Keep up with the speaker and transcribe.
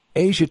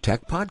Asia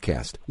Tech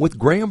Podcast with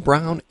Graham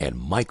Brown and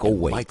Michael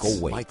Waits.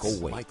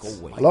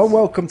 Hello and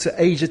welcome to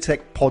Asia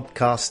Tech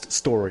Podcast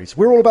Stories.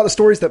 We're all about the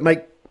stories that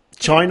make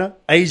China,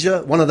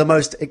 Asia, one of the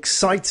most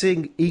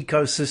exciting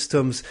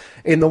ecosystems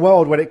in the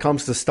world when it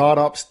comes to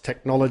startups,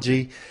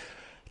 technology.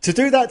 To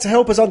do that, to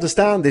help us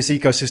understand this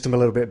ecosystem a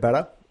little bit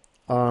better,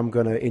 I'm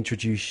going to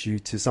introduce you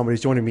to somebody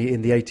who's joining me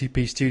in the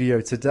ATP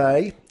studio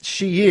today.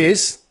 She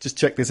is, just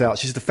check this out,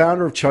 she's the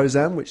founder of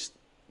Chozan, which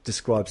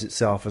describes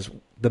itself as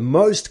the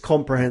most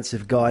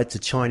comprehensive guide to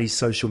Chinese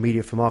social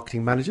media for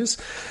marketing managers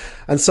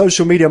and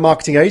social media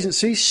marketing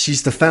agencies.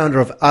 She's the founder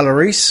of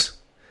Alaris,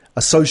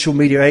 a social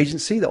media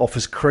agency that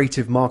offers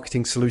creative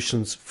marketing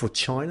solutions for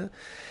China.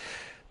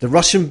 The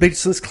Russian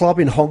Business Club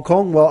in Hong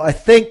Kong. Well, I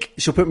think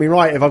she'll put me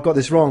right if I've got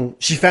this wrong.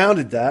 She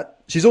founded that.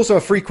 She's also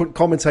a frequent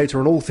commentator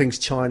on all things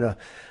China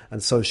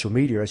and social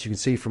media, as you can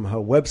see from her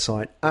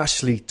website,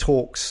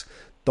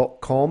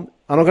 ashleytalks.com.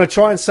 And I'm going to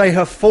try and say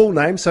her full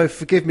name, so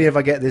forgive me if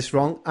I get this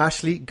wrong.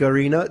 Ashley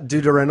Galina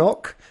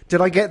Dudarenok.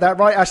 Did I get that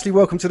right? Ashley,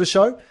 welcome to the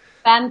show.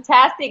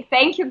 Fantastic.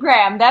 Thank you,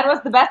 Graham. That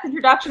was the best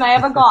introduction I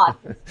ever got.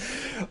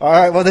 All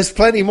right. Well, there's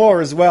plenty more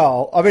as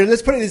well. I mean,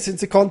 let's put this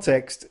into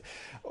context.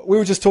 We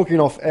were just talking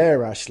off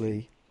air,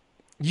 Ashley.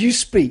 You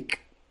speak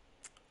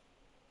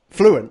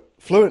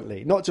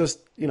fluently, not just,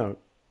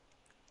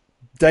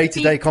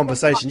 day-to-day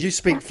conversations. You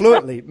speak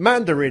fluently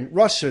Mandarin,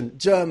 Russian,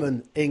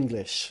 German,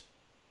 English.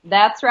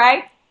 That's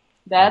right.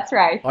 That's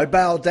right. I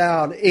bow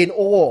down in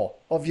awe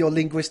of your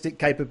linguistic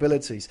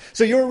capabilities.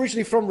 So you're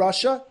originally from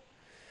Russia?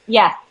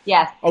 Yes.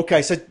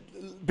 Okay, so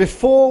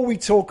before we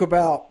talk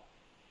about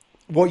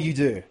what you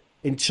do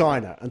in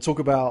China and talk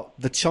about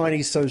the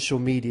Chinese social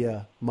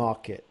media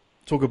market,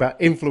 talk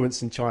about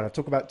influence in China,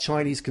 talk about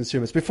Chinese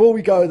consumers, before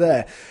we go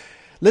there,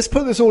 let's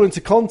put this all into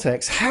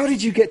context. How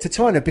did you get to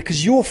China?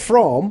 Because you're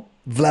from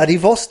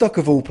Vladivostok,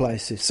 of all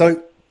places.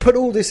 So put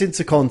all this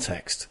into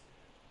context.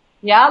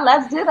 Yeah,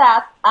 let's do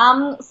that.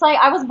 So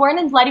I was born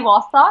in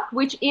Vladivostok,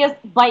 which is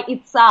by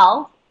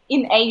itself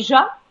in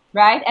Asia,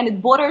 right? And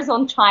it borders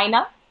on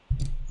China.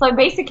 So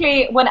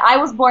basically, when I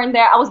was born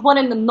there, I was born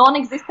in a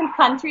non-existent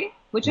country,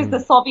 which is the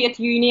Soviet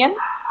Union.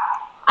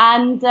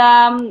 And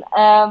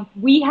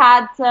we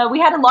had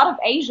a lot of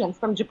Asians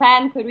from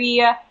Japan,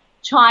 Korea,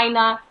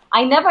 China.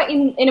 I never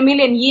in a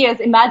million years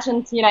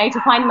imagined,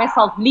 to find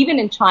myself living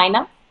in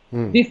China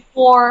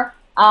before,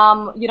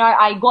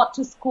 I got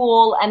to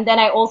school. And then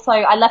I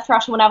left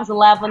Russia when I was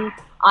 11.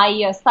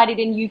 I studied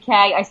in UK.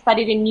 I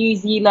studied in New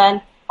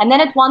Zealand. And then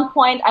at one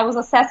point I was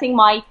assessing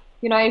my,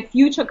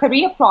 future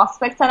career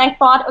prospects. And I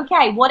thought,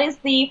 okay, what is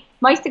the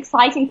most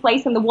exciting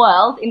place in the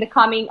world in the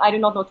coming,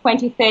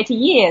 20, 30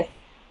 years?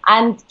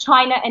 And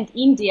China and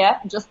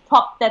India just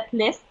topped that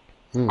list.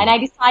 And I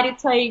decided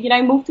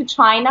to, move to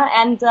China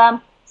and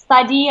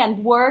study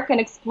and work and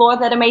explore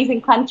that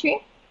amazing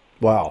country.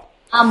 Wow.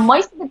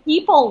 Most of the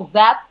people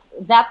that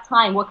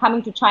time were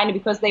coming to China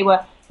because they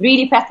were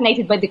really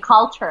fascinated by the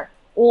culture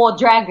or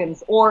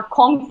dragons or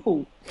Kung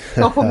Fu.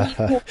 So for me,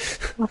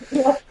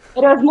 it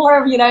was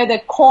more of,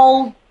 the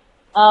cold,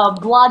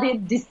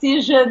 blooded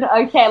decision.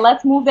 Okay,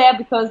 let's move there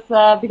because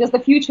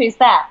the future is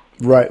that.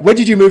 Right. When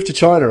did you move to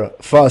China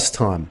first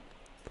time?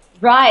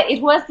 Right.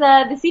 It was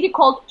the city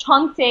called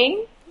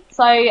Chongqing.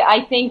 So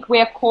I think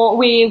we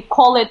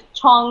call it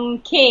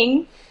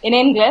Chongqing in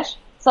English.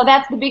 So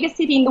that's the biggest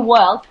city in the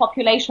world,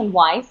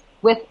 population-wise,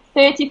 with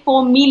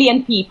 34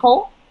 million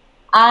people.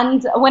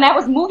 And when I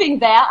was moving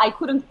there, I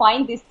couldn't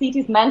find this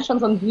city's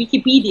mentions on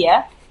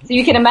Wikipedia. So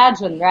you can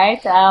imagine, right?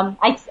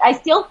 I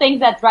still think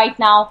that right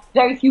now,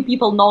 very few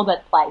people know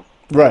that place.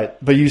 Right.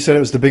 But you said it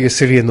was the biggest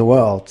city in the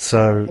world.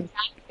 So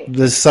exactly.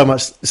 There's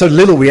so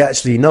little we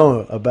actually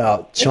know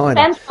about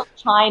China. It's central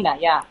China,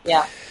 yeah.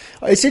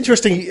 It's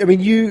interesting. I mean,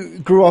 you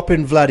grew up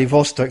in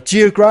Vladivostok.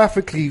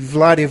 Geographically,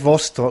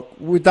 Vladivostok,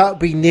 would that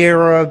be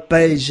nearer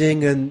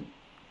Beijing and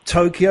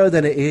Tokyo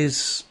than it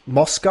is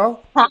Moscow?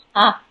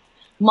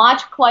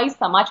 Much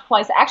closer.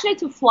 Actually,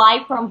 to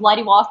fly from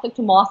Vladivostok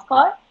to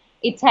Moscow,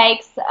 it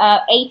takes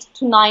 8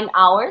 to 9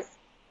 hours.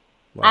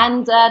 Wow.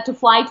 And to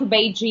fly to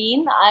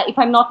Beijing, if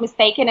I'm not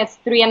mistaken, it's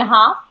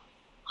 3.5.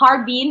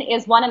 Harbin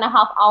is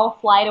 1.5 hour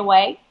flight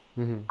away.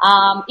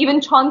 Mm-hmm.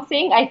 Even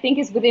Chongqing, I think,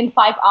 is within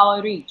 5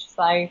 hour reach.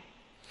 So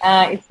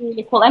it's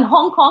really cool. And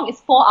Hong Kong is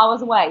 4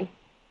 hours away.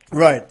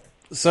 Right.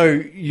 So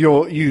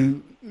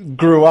you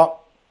grew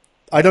up,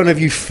 I don't know if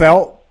you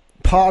felt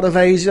part of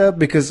Asia,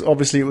 because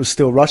obviously it was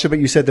still Russia, but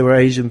you said there were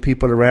Asian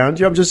people around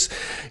you. I'm just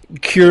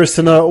curious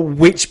to know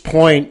which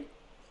point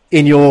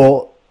in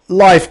your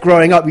life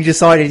growing up you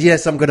decided,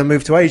 yes, I'm going to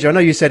move to Asia. I know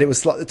you said it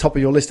was like the top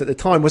of your list at the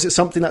time. Was it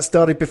something that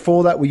started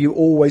before that? Were you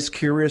always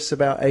curious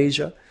about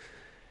Asia?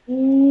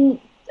 To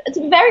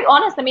be very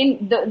honest, I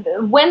mean,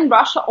 when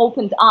Russia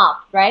opened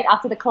up, right,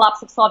 after the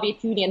collapse of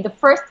Soviet Union, the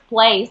first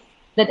place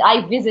that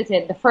I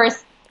visited, the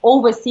first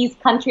overseas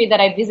country that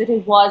I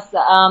visited was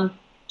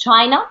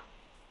China.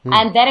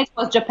 And then it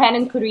was Japan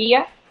and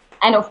Korea.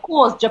 And of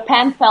course,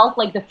 Japan felt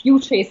like the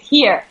future is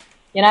here.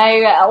 You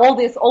know, all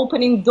these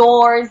opening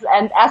doors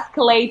and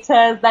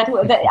escalators that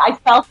I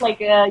felt like,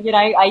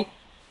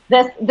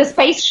 the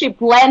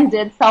spaceship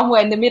landed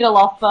somewhere in the middle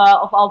of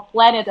our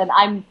planet, and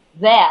I'm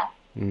there.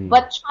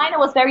 But China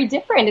was very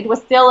different. It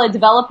was still a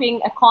developing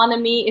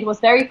economy. It was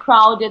very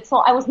crowded. So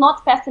I was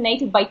not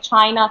fascinated by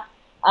China,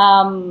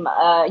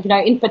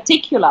 in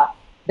particular.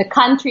 The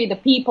country, the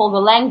people, the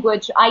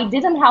language. I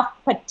didn't have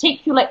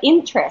particular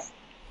interest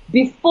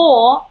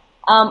before.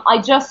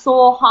 I just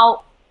saw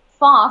how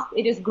fast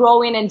it is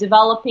growing and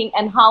developing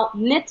and how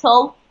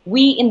little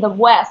we in the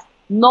West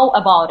know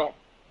about it.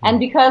 And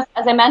because,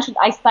 as I mentioned,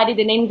 I studied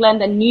in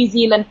England and New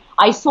Zealand,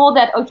 I saw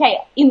that, okay,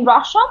 in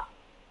Russia,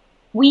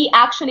 we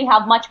actually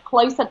have much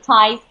closer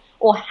ties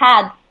or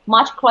had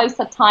much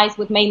closer ties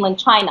with mainland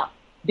China.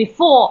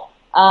 Before,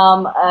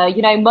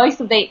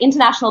 most of the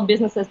international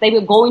businesses, they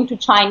were going to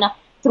China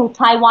through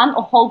Taiwan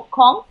or Hong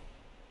Kong.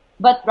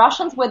 But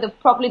Russians were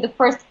probably the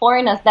first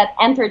foreigners that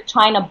entered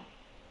China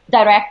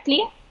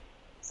directly.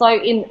 So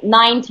in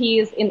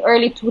 90s, in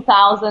early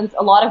 2000s,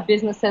 a lot of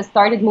businesses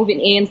started moving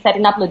in,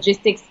 setting up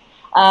logistics,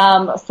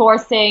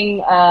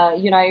 sourcing,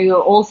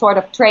 all sort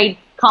of trade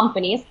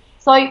companies.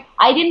 So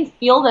I didn't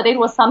feel that it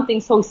was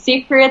something so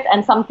secret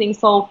and something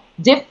so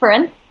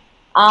different.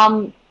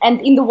 And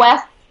in the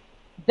West,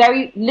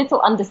 very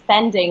little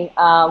understanding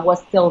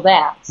was still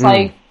there. So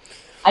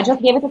I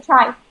just gave it a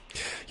try.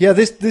 Yeah,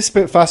 this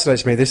bit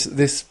fascinates me.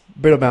 This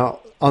bit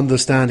about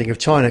understanding of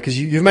China, because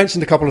you've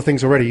mentioned a couple of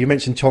things already. You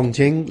mentioned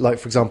Chongqing, like,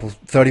 for example,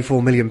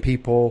 34 million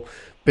people,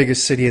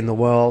 biggest city in the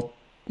world,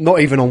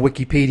 not even on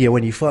Wikipedia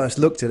when you first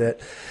looked at it.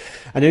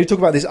 And you talk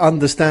about this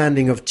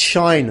understanding of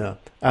China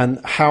and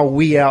how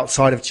we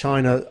outside of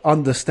China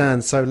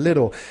understand so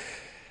little.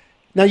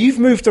 Now, you've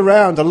moved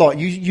around a lot.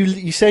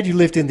 You said you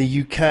lived in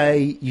the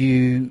UK,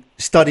 you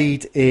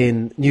studied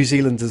in New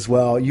Zealand as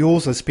well. You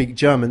also speak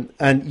German,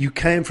 and you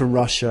came from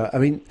Russia. I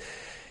mean,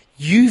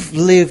 you've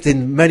lived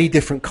in many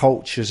different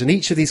cultures, and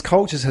each of these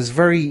cultures has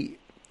very,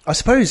 I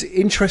suppose,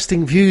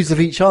 interesting views of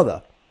each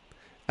other.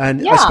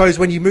 And I suppose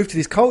when you moved to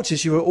these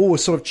cultures, you were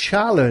always sort of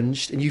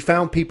challenged, and you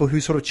found people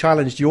who sort of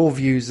challenged your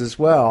views as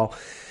well.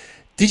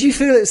 Did you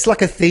feel it's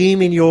like a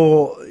theme in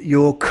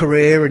your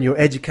career and your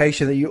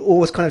education that you're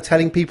always kind of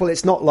telling people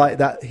it's not like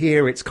that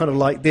here, it's kind of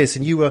like this,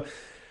 and you were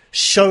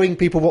showing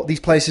people what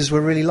these places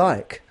were really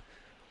like?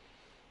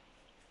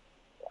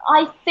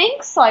 I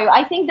think so.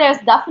 I think there's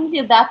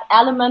definitely that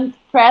element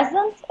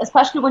present,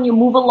 especially when you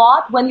move a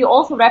lot, when you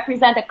also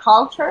represent a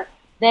culture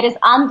that is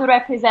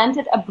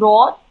underrepresented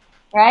abroad,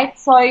 right?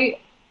 So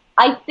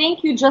I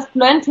think you just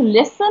learn to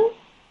listen,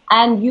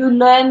 and you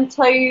learn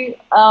to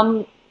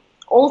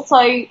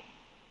also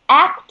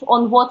act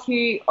on what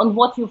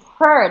you've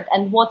heard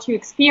and what you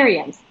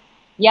experience.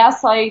 Yeah,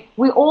 so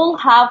we all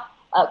have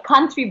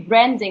country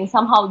branding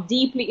somehow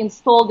deeply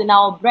installed in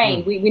our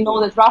brain. We know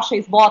that Russia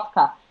is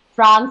vodka,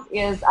 France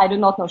is, I do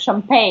not know,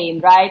 champagne,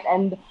 right?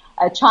 And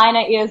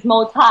China is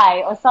Mo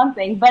Tai or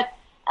something. But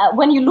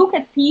when you look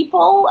at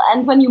people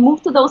and when you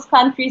move to those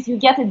countries, you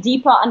get a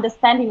deeper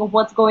understanding of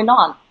what's going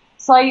on.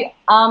 So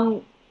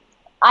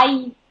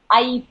I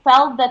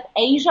felt that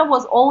Asia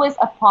was always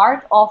a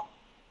part of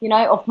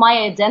my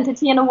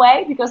identity in a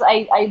way, because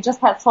I just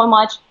had so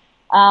much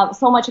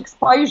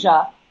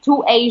exposure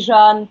to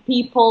Asian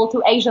people,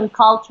 to Asian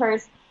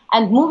cultures,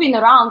 and moving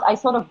around, I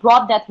sort of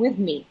brought that with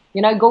me.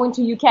 Going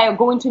to UK or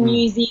going to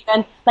New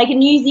Zealand. Like in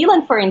New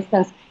Zealand, for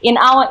instance, in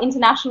our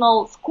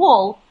international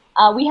school,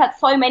 we had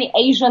so many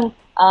Asian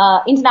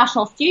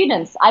international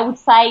students. I would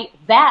say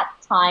that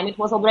time it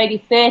was already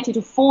 30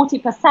 to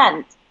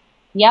 40%,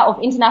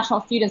 of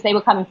international students, they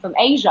were coming from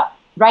Asia.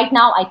 Right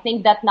now, I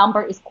think that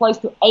number is close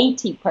to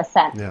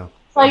 80%. Yeah.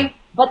 So,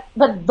 but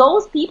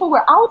those people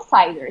were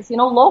outsiders.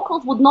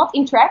 Locals would not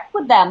interact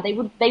with them. They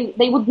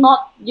would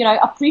not,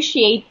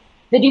 appreciate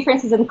the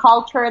differences in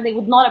culture. They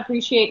would not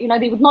appreciate,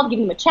 they would not give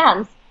them a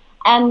chance.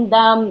 And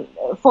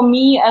for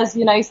me, as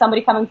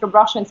somebody coming from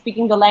Russia and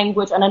speaking the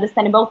language and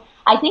understanding both,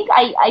 I think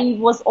I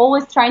was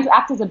always trying to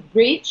act as a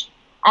bridge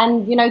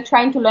and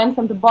trying to learn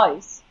from the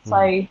both.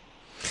 So,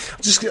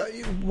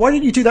 why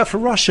didn't you do that for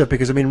Russia?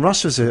 Because I mean,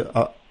 Russia's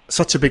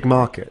such a big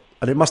market,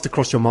 and it must have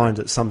crossed your mind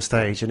at some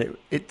stage. And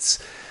it's,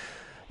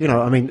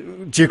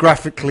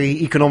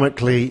 geographically,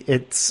 economically,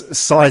 it's a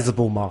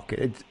sizable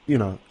market.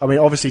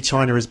 Obviously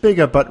China is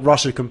bigger, but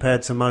Russia,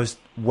 compared to most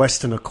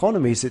Western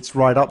economies, it's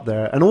right up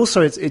there. And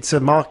also it's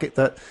a market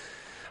that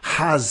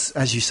has,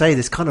 as you say,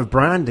 this kind of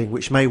branding,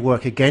 which may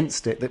work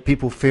against it, that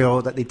people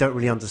feel that they don't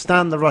really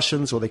understand the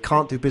Russians or they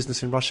can't do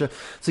business in Russia.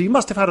 So you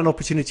must have had an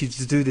opportunity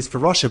to do this for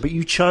Russia, but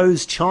you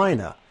chose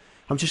China.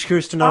 I'm just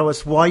curious to know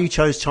why you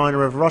chose China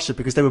over Russia,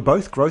 because they were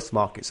both growth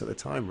markets at the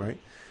time, right?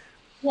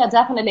 Yeah,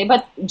 definitely.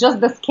 But just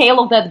the scale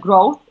of that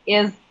growth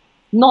is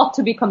not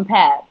to be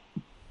compared.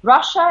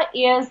 Russia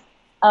is,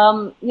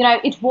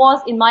 it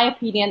was, in my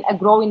opinion, a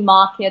growing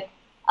market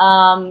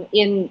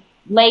in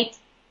late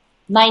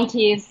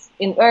 90s,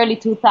 in early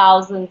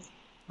 2000s.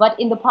 But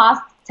in the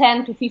past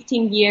 10 to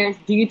 15 years,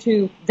 due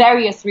to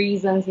various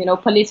reasons,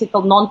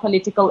 political,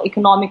 non-political,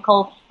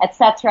 economical,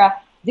 etc.,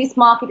 this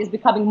market is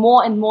becoming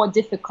more and more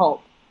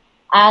difficult.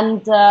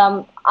 And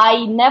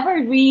I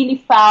never really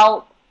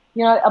felt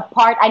a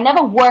part. I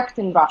never worked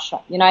in Russia.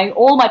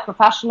 All my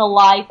professional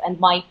life and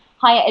my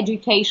higher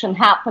education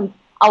happened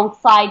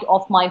outside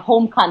of my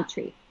home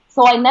country.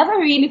 So I never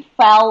really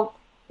felt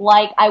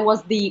like I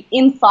was the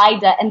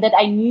insider and that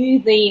I knew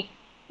the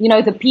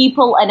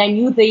people and I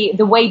knew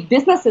the way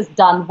business is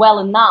done well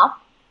enough,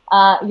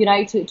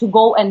 to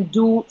go and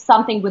do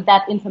something with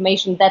that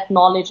information, that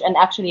knowledge, and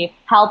actually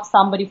help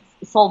somebody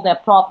solve their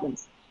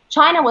problems.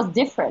 China was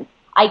different.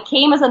 I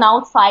came as an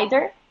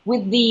outsider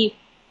with the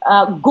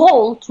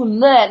goal to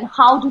learn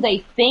how do they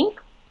think,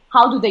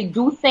 how do they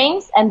do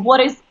things, and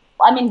what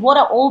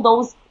are all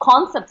those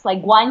concepts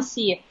like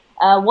guanxi,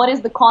 what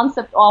is the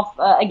concept of,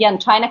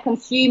 China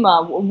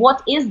consumer,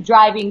 what is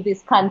driving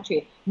this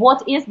country,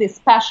 what is this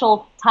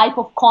special type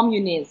of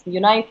communism,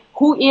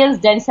 who is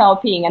Deng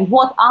Xiaoping, and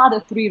what are the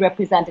three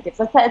representatives,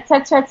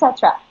 etc.,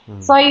 etc.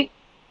 So,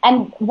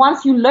 and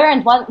once you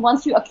learned,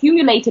 once you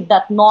accumulated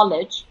that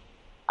knowledge,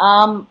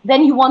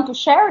 then you want to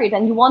share it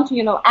and you want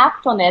to,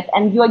 act on it,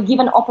 and you are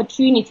given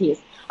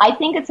opportunities. I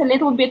think it's a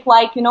little bit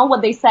like,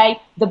 what they say,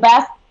 the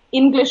best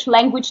English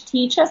language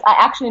teachers are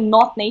actually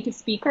not native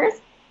speakers.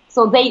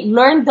 So they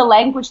learned the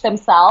language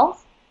themselves,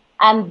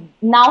 and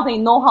now they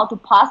know how to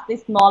pass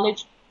this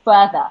knowledge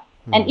further.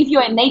 And if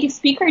you're a native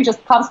speaker, it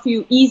just comes to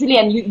you easily,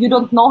 and you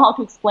don't know how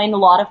to explain a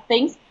lot of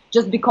things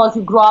just because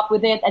you grew up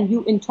with it and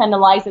you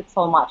internalize it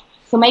so much.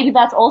 So maybe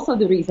that's also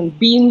the reason.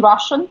 Being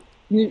Russian,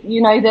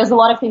 there's a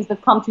lot of things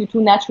that come to you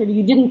too naturally.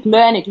 You didn't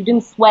learn it. You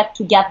didn't sweat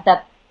to get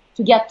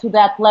to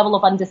that level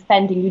of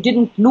understanding. You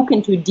didn't look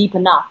into it deep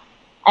enough.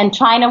 And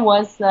China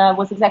was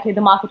exactly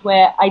the market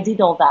where I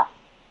did all that.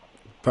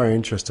 Very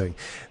interesting.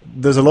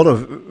 There's a lot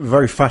of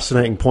very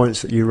fascinating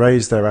points that you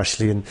raised there,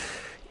 Ashley. And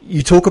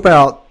you talk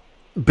about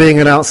being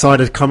an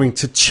outsider coming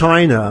to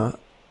China,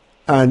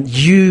 and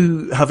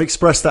you have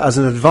expressed that as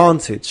an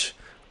advantage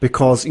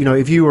because,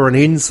 if you were an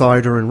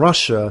insider in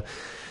Russia,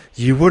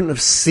 you wouldn't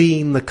have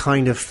seen the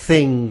kind of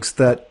things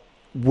that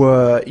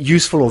were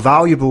useful or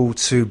valuable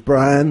to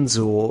brands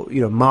or,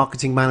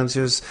 marketing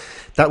managers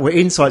that were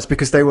insights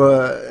because they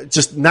were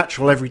just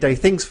natural everyday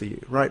things for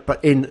you, right?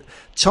 But in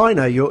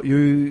China,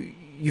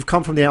 you've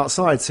come from the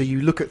outside, so you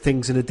look at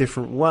things in a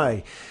different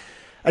way.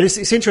 And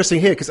it's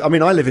interesting here because, I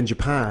live in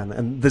Japan,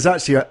 and there's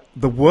actually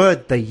the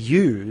word they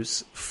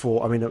use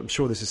for, I'm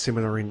sure this is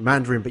similar in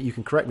Mandarin, but you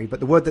can correct me, but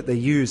the word that they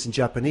use in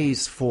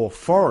Japanese for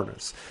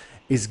foreigners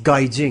is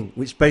gaijin,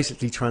 which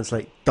basically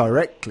translates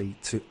directly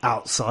to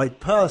outside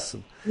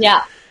person.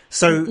 Yeah.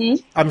 So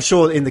I'm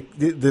sure in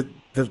the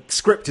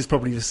script is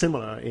probably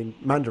similar in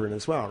Mandarin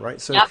as well, right?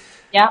 So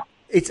yeah.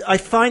 I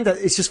find that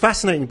it's just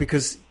fascinating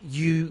because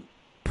you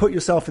put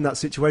yourself in that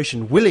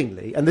situation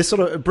willingly, and this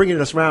sort of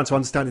bringing us around to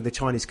understanding the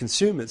Chinese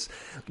consumers.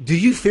 Do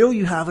you feel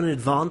you have an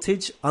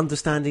advantage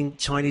understanding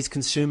Chinese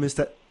consumers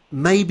that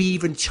maybe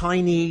even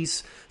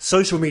Chinese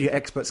social media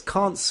experts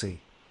can't see?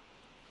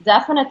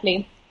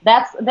 Definitely.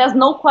 There's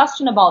no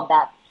question about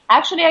that.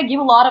 Actually, I give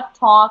a lot of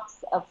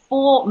talks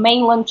for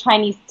mainland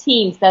Chinese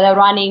teams that are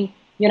running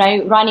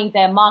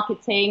their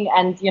marketing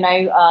and,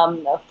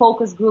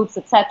 focus groups,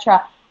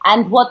 etc.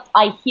 And what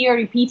I hear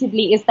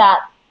repeatedly is that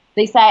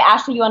they say,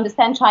 Ashley, you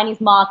understand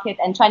Chinese market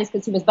and Chinese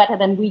consumers better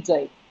than we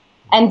do.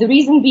 And the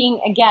reason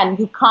being, again,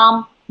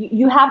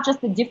 you have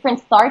just a different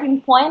starting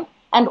point.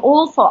 And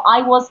also,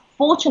 I was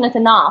fortunate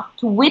enough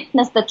to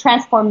witness the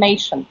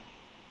transformation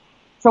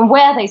from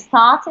where they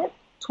started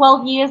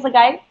 12 years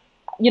ago,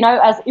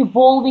 as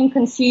evolving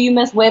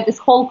consumers, where this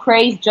whole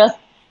craze just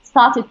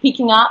started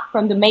picking up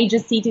from the major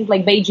cities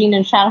like Beijing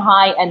and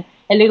Shanghai and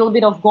a little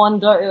bit of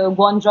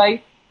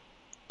Guangzhou,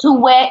 to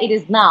where it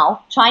is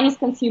now, Chinese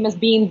consumers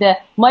being the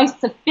most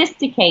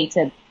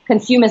sophisticated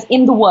consumers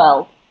in the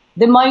world,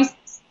 the most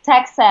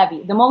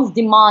tech-savvy, the most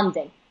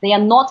demanding. They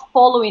are not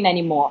following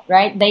anymore,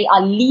 right? They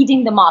are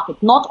leading the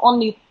market, not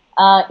only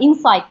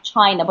inside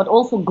China, but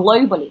also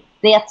globally.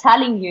 They are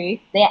telling you,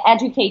 they are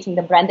educating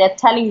the brand, they're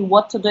telling you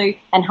what to do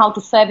and how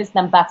to service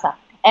them better.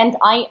 And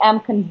I am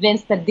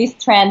convinced that this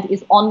trend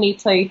is only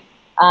to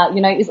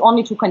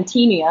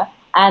continue.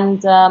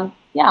 And,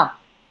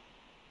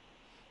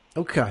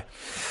 Okay.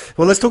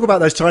 Well, let's talk about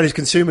those Chinese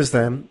consumers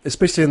then,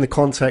 especially in the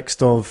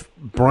context of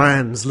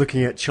brands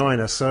looking at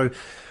China. So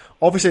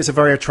obviously it's a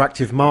very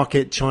attractive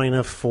market,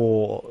 China,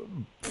 for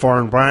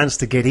foreign brands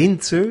to get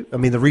into.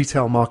 The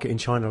retail market in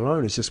China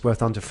alone is just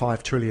worth under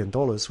 $5 trillion,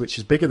 which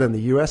is bigger than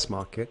the US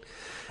market.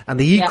 And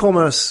the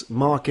e-commerce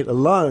market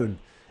alone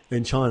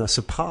in China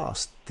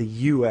surpassed the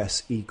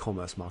US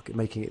e-commerce market,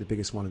 making it the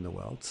biggest one in the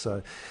world.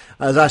 So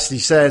as Ashley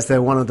says,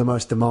 they're one of the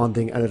most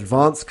demanding and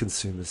advanced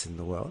consumers in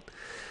the world.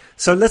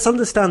 So let's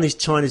understand these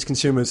Chinese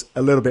consumers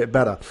a little bit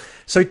better.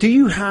 So do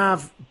you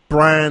have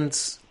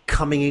brands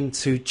coming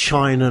into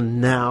China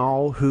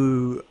now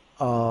who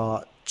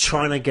are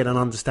trying to get an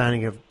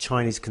understanding of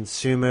Chinese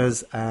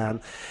consumers? And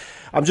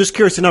I'm just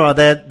curious to know, are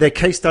there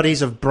case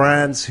studies of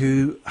brands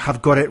who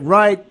have got it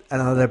right,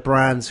 and are there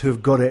brands who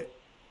have got it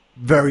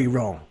very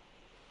wrong?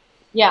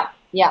 Yeah.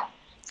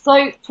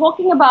 So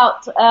talking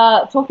about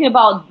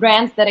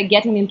brands that are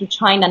getting into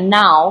China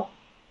now,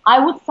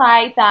 I would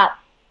say that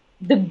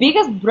the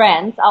biggest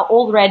brands are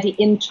already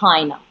in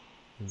China.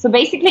 So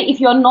basically, if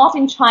you're not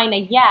in China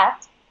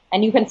yet,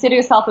 and you consider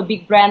yourself a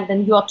big brand,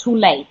 then you are too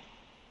late.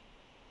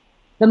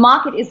 The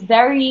market is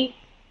very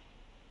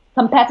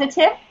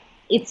competitive.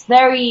 It's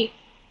very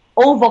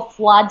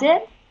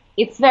over-flooded.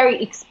 It's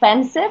very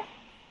expensive.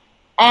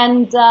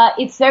 And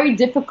it's very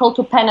difficult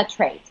to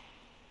penetrate.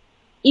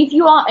 If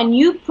you are a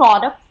new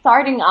product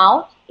starting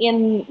out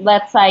in,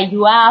 let's say,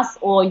 US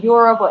or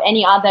Europe or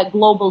any other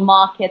global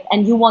market,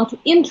 and you want to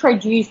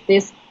introduce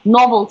this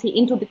novelty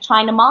into the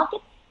China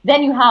market,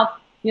 then you have,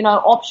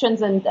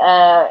 options and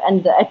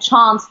a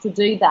chance to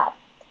do that.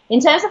 In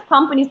terms of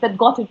companies that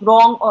got it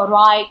wrong or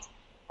right,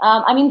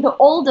 the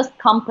oldest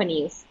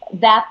companies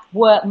that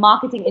were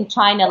marketing in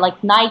China,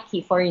 like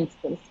Nike, for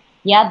instance,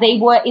 they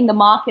were in the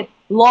market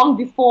long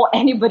before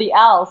anybody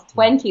else,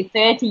 20,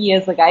 30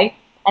 years ago,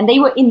 and they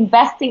were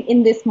investing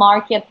in this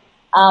market,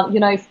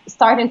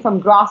 starting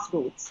from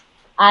grassroots.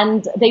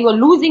 And they were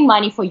losing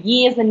money for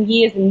years and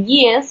years and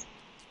years,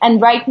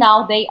 and right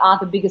now they are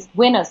the biggest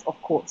winners, of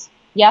course.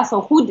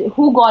 So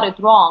who got it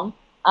wrong?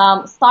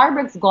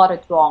 Starbucks got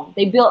it wrong.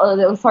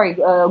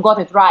 Got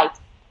it right.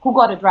 Who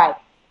got it right?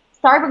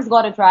 Starbucks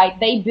got it right.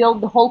 They built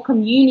the whole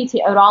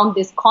community around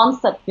this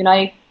concept,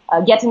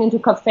 getting into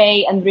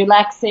cafe and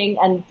relaxing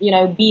and,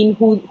 being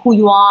who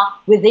you are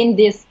within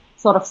this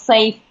sort of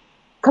safe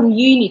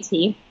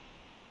community.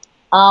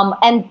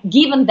 And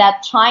given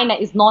that China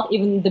is not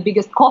even the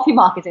biggest coffee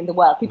market in the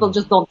world, people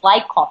just don't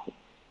like coffee.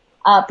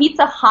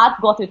 Pizza Hut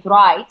got it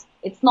right.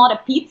 It's not a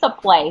pizza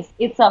place.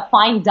 It's a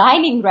fine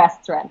dining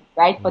restaurant,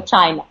 right, for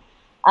China.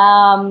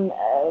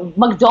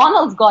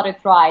 McDonald's got it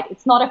right.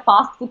 It's not a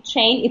fast food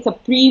chain. It's a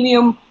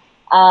premium,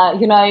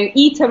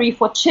 eatery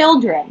for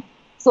children.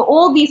 So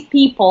all these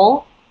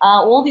people,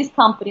 all these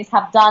companies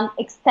have done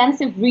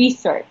extensive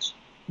research.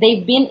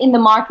 They've been in the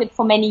market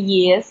for many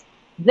years.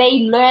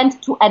 They learned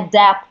to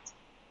adapt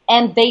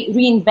and they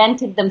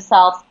reinvented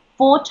themselves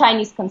for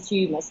Chinese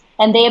consumers,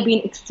 and they have been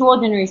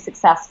extraordinarily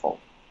successful.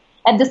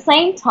 At the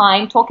same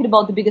time, talking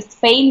about the biggest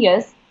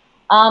failures,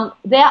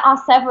 there are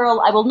several,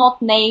 I will not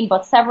name,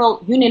 but several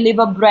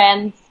Unilever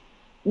brands,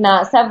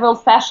 several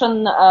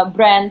fashion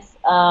brands,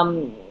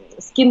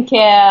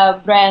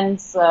 skincare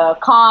brands,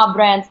 car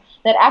brands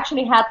that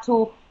actually had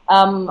to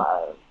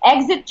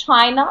exit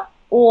China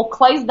or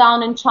close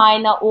down in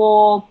China,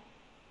 or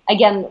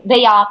again,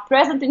 they are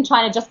present in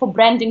China just for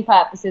branding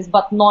purposes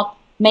but not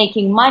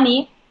making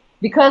money,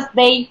 because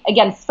they,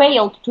 again,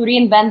 failed to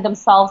reinvent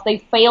themselves. They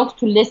failed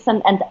to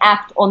listen and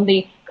act on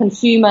the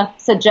consumer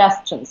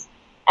suggestions.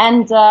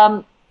 And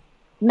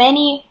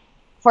many,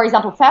 for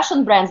example,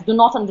 fashion brands do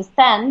not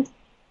understand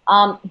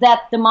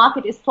that the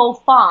market is so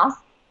fast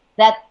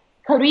that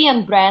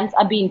Korean brands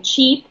are being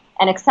cheap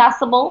and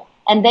accessible,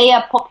 and they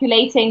are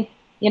populating,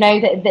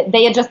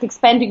 they are just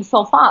expanding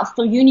so fast.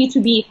 So you need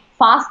to be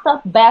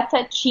faster,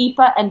 better,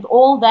 cheaper, and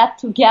all that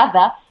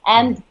together,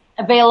 and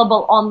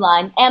available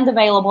online and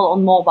available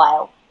on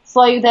mobile.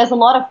 So there's a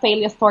lot of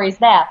failure stories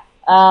there.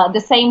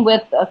 The same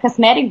with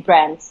cosmetic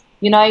brands.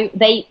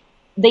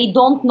 They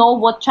don't know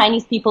what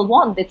Chinese people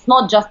want. It's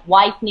not just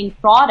whitening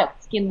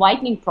products, skin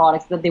whitening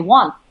products that they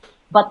want,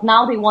 but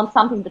now they want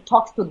something that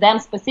talks to them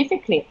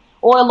specifically.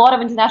 Or a lot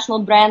of international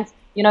brands,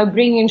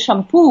 bring in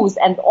shampoos,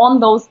 and on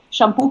those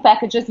shampoo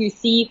packages you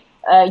see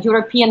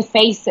European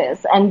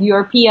faces and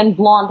European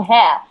blonde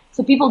hair.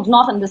 So people do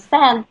not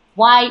understand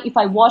why, if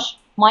I wash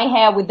my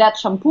hair with that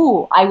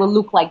shampoo, I will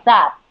look like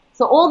that.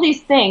 So all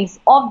these things,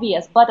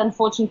 obvious, but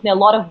unfortunately a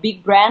lot of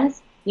big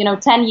brands,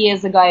 10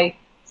 years ago,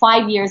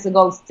 5 years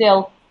ago,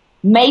 still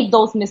made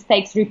those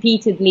mistakes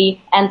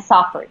repeatedly and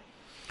suffered.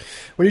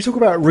 When you talk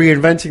about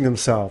reinventing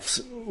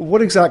themselves,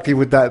 what exactly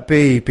would that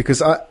be?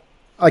 Because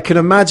I can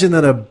imagine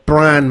that a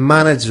brand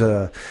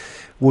manager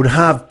would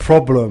have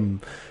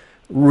problem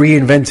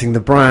reinventing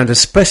the brand,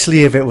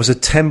 especially if it was a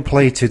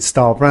templated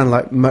style brand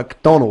like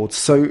McDonald's.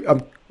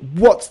 So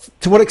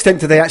to what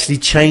extent do they actually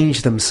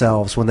change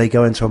themselves when they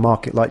go into a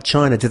market like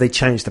China? Do they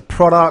change the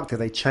product? Do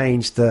they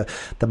change the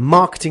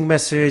marketing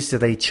message? Do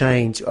they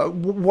change?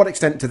 What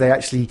extent do they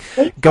actually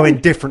go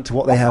in different to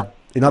what they have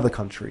in other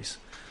countries?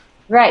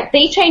 Right.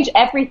 They change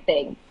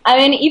everything. I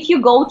mean, if you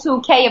go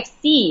to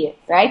KFC,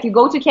 right, you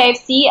go to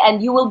KFC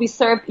and you will be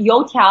served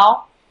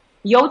youtiao.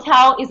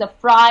 Youtiao is a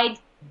fried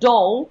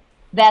dough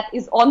that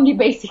is only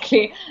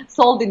basically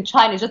sold in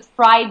China, just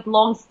fried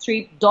long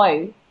strip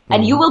dough.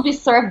 And you will be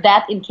served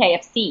that in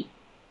KFC.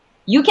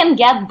 You can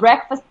get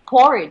breakfast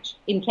porridge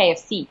in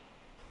KFC.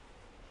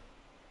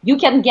 You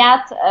can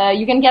get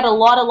a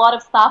lot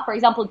of stuff. For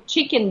example,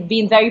 chicken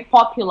being very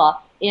popular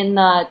in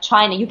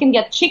China. You can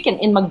get chicken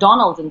in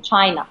McDonald's in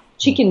China.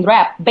 Chicken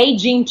wrap,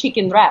 Beijing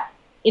chicken wrap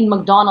in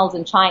McDonald's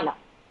in China.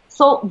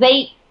 So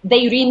they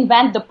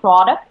reinvent the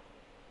product.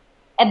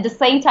 At the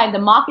same time, the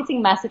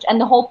marketing message and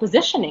the whole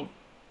positioning.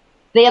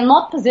 They are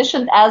not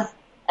positioned as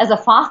a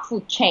fast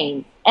food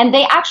chain. And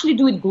they actually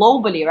do it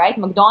globally, right?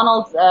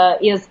 McDonald's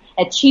is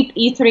a cheap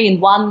eatery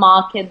in one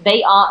market.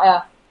 They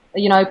are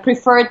a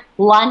preferred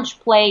lunch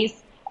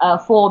place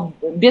for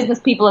business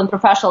people and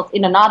professionals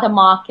in another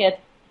market.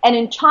 And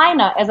in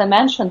China, as I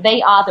mentioned,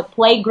 they are the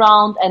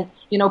playground and,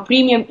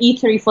 premium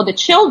eatery for the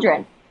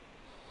children.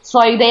 So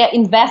they are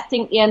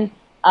investing in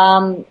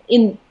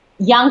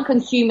young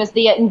consumers.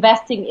 They are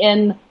investing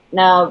in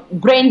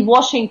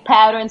brainwashing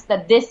parents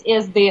that this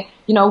is the,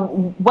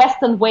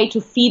 Western way to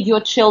feed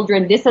your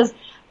children. This is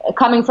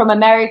coming from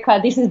America.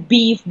 This is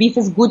beef. Beef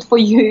is good for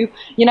you.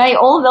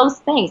 All those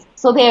things.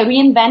 So they are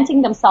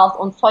reinventing themselves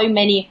on so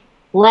many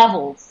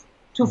levels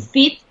to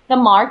fit the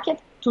market,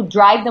 to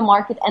drive the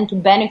market, and to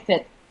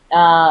benefit,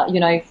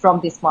 from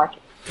this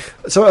market.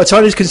 So are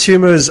Chinese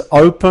consumers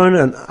open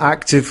and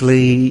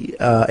actively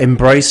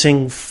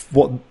embracing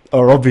what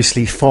are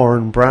obviously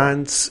foreign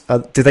brands?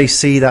 Do they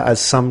see that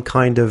as some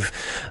kind of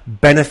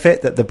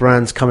benefit, that the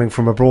brand's coming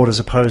from abroad as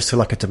opposed to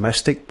like a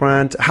domestic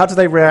brand? How do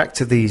they react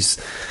to these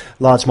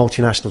large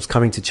multinationals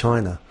coming to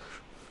China?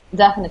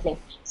 Definitely.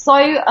 So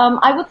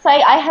I would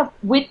say I have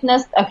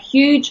witnessed a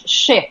huge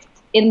shift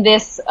in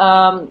this,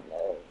 the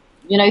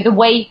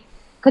way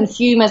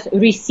consumers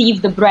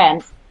receive the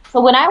brands. So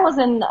when I was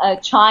in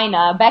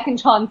China, back in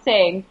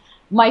Chongqing,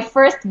 my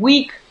first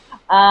week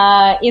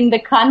in the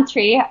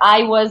country,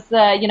 I was,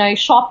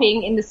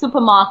 shopping in the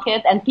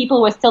supermarket, and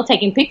people were still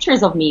taking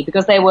pictures of me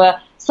because there were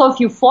so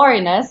few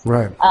foreigners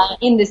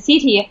in the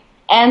city.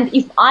 And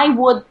if I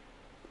would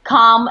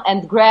come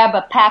and grab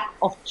a pack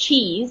of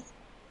cheese,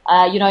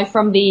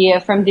 from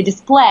the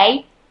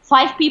display,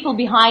 5 people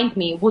behind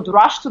me would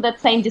rush to that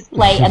same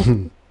display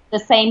and the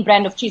same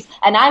brand of cheese.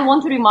 And I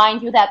want to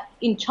remind you that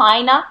in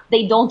China,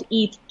 they don't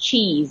eat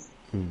cheese.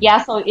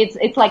 Yeah, so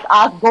it's like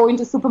us going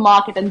to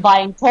supermarket and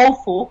buying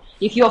tofu.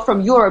 If you're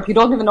from Europe, you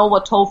don't even know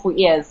what tofu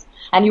is.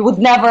 And you would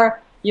never,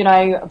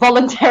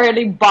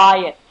 voluntarily buy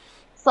it.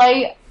 So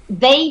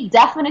they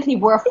definitely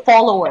were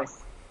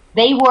followers.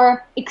 They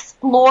were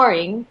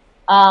exploring,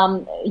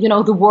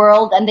 the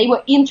world, and they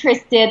were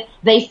interested.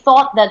 They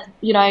thought that,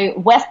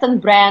 Western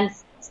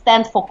brands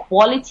stand for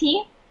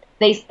quality.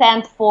 They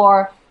stand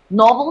for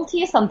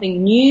novelty,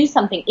 something new,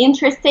 something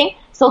interesting.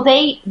 So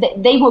they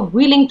were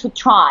willing to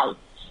try.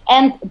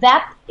 And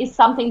that is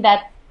something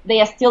that they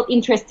are still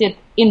interested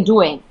in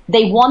doing.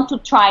 They want to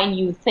try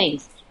new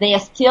things. They are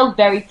still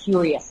very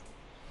curious.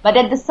 But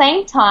at the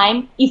same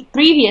time, if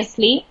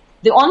previously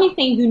the only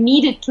thing you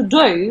needed to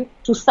do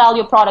to sell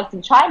your product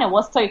in China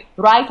was to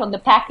write on the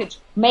package,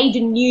 made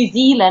in New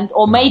Zealand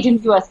or made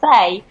in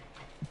USA,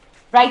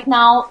 right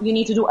now you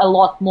need to do a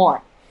lot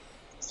more.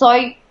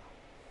 So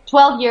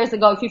 12 years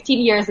ago, 15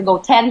 years ago,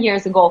 10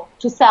 years ago,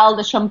 to sell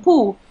the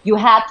shampoo, you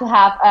had to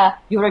have a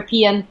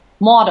European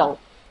model.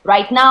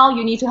 Right now,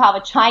 you need to have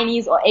a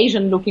Chinese or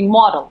Asian looking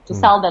model to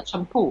sell that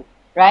shampoo,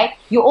 right?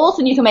 You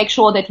also need to make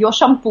sure that your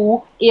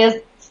shampoo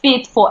is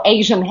fit for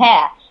Asian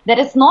hair. That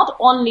it's not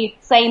only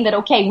saying that,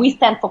 okay, we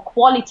stand for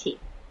quality,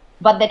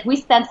 but that we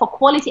stand for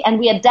quality and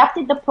we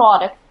adapted the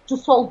product to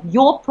solve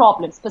your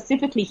problem,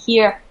 specifically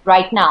here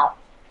right now.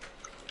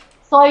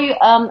 So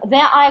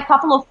there are a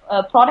couple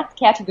of product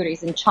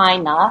categories in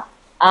China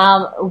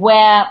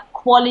where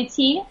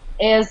quality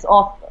is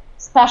of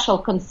special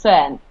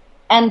concern.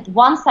 And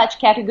one such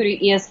category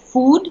is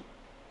food,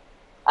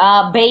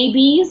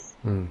 babies.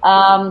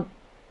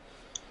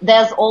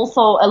 There's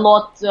also a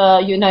lot,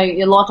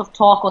 a lot of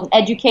talk on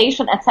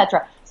education,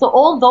 etc. So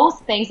all those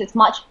things, it's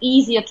much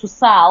easier to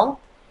sell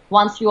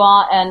once you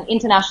are an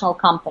international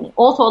company.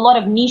 Also, a lot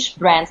of niche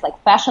brands, like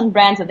fashion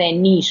brands, are their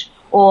niche,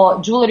 or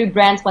jewelry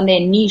brands when they're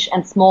niche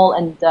and small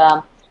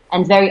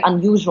and very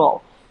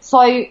unusual.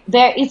 So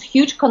there is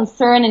huge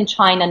concern in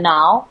China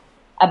now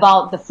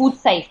about the food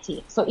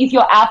safety. So if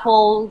your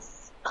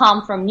apples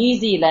come from New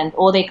Zealand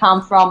or they come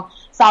from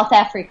South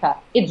Africa,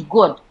 it's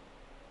good.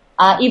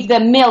 If the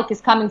milk is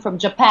coming from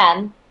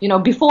Japan,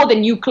 before the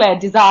nuclear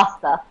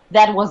disaster,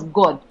 that was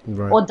good.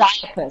 Right. Or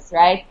diapers,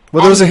 right?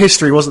 Well, there was a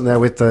history, wasn't there,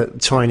 with the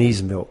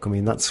Chinese milk? I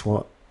mean, that's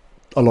what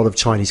a lot of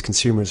Chinese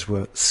consumers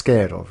were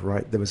scared of,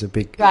 right? There was a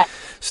big... Right.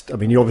 I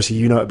mean, obviously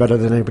you know it better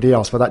than anybody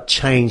else, but that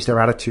changed their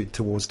attitude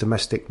towards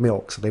domestic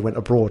milk, so they went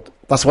abroad.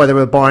 That's why they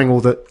were buying all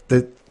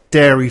the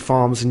dairy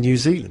farms in New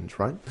Zealand,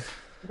 right?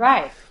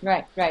 Right.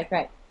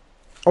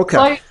 Okay.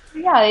 So,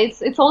 yeah,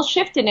 it's all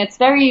shifting. It's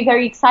very,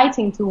 very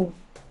exciting to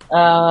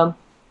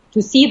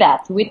see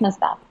that, to witness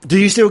that. Do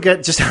you still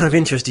get, just out of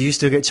interest, do you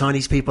still get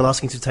Chinese people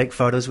asking to take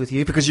photos with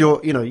you? Because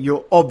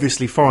you're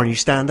obviously foreign, you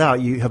stand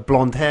out, you have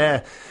blonde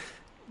hair.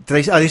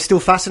 Are they still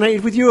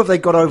fascinated with you, or have they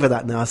got over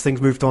that now as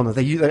things moved on? Are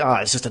they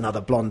it's just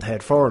another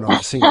blonde-haired foreigner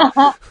I've seen.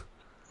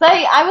 So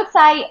I would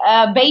say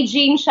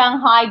Beijing,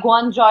 Shanghai,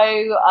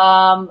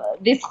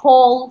 Guangzhou, this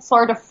whole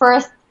sort of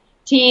first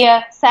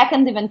tier,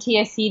 second even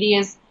tier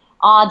cities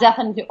are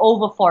definitely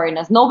over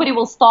foreigners. Nobody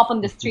will stop on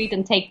the street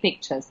and take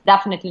pictures.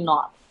 Definitely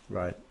not.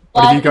 Right.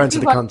 But if you go into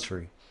the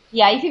country?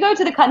 Yeah, if you go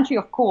to the country,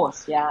 of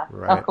course, yeah.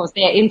 Right. Of course,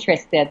 they are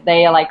interested.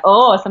 They are like,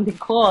 oh, something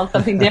cool,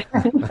 something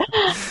different.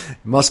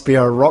 Must be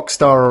a rock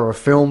star or a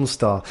film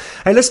star.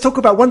 Hey, let's talk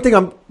about one thing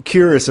I'm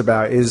curious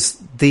about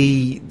is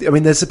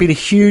there's been a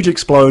huge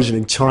explosion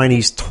in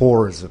Chinese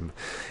tourism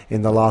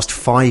in the last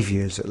 5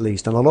 years at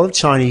least. And a lot of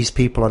Chinese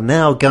people are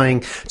now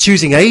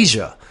choosing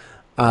Asia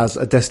as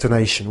a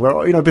destination.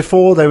 Where, you know,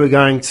 before they were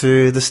going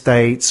to the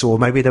States or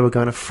maybe they were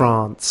going to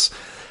France,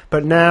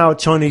 but now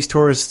Chinese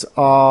tourists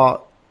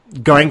are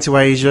going to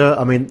Asia.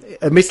 I mean,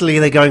 admittedly,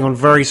 they're going on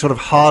very sort of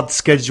hard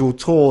scheduled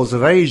tours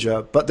of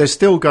Asia, but they're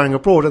still going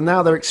abroad, and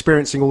now they're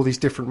experiencing all these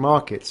different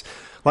markets.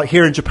 Like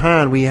here in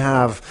Japan, we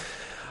have,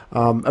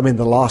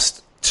 the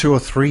last 2 or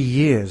 3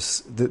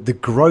 years, the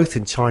growth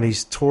in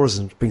Chinese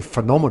tourism has been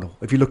phenomenal.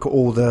 If you look at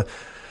all the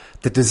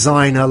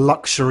designer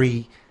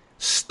luxury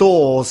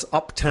stores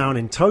uptown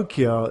in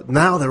Tokyo,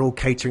 now they're all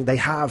catering. They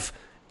have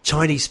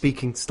Chinese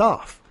speaking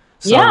staff.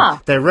 So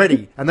they're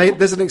ready. And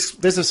there's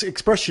this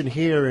expression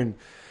here in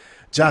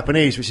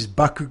Japanese, which is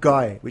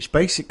bakugai, which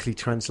basically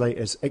translates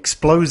as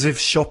explosive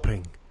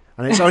shopping.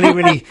 And it's only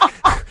really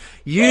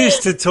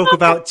used to talk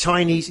about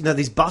Chinese, you know,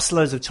 these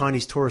busloads of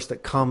Chinese tourists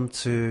that come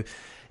to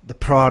the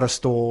Prada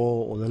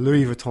store or the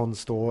Louis Vuitton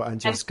store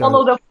and just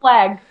follow the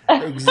flag.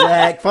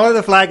 Follow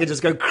the flag and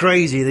just go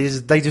crazy.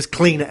 They just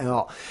clean it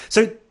out.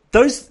 So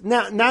those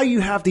now you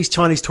have these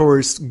Chinese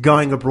tourists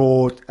going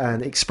abroad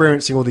and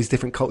experiencing all these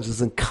different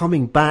cultures and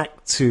coming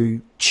back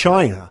to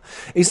China.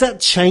 Is that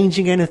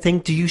changing anything?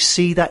 Do you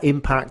see that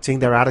impacting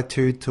their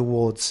attitude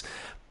towards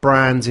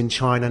brands in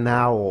China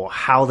now, or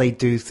how they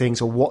do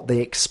things, or what they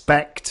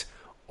expect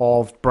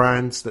of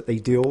brands that they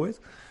deal with?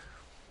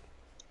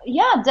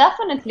 Yeah,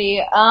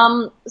 definitely.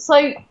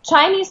 So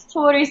Chinese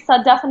tourists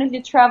are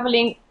definitely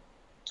traveling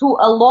to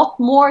a lot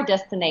more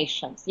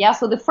destinations. Yeah,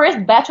 so the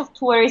first batch of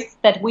tourists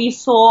that we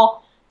saw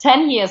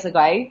 10 years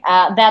ago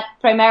that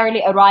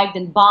primarily arrived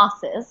in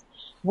buses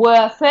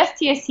were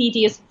first-tier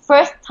cities,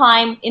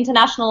 first-time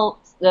international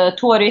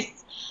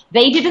tourists.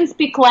 They didn't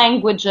speak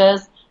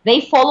languages.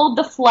 They followed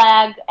the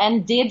flag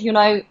and did,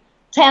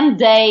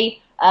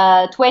 10-day,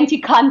 20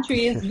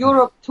 countries,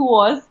 Europe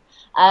tours,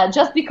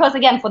 just because,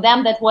 again, for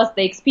them that was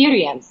the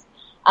experience.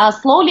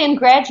 Slowly and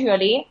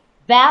gradually,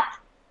 that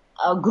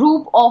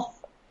group of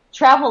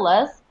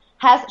travelers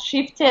has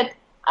shifted,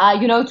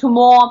 to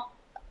more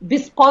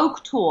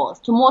bespoke tours,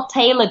 to more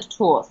tailored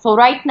tours. So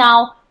right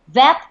now,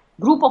 that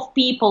group of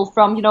people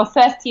from,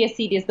 first-tier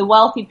cities, the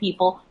wealthy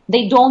people,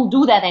 they don't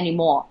do that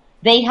anymore.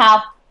 They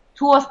have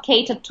tours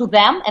catered to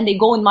them, and they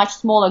go in much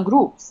smaller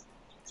groups.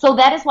 So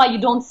that is why you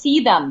don't see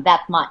them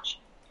that much.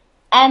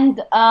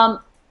 And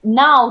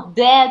now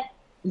their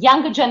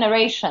younger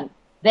generation,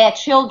 their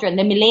children,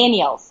 the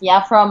millennials,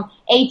 from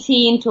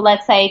 18 to,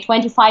 let's say,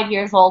 25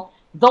 years old,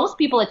 those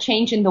people are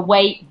changing the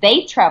way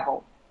they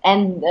travel,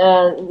 and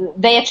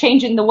they are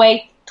changing the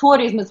way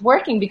tourism is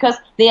working, because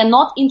they are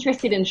not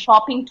interested in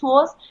shopping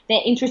tours.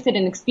 They're interested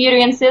in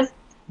experiences.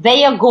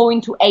 They are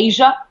going to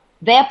Asia.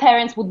 Their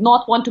parents would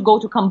not want to go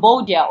to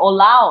Cambodia or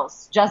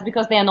Laos just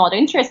because they are not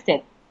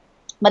interested.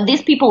 But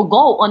these people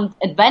go on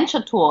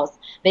adventure tours.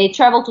 They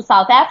travel to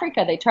South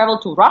Africa. They travel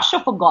to Russia,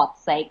 for God's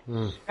sake,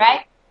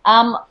 right?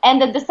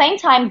 And at the same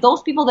time,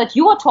 those people that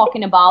you are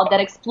talking about that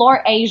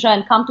explore Asia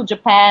and come to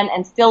Japan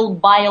and still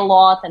buy a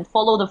lot and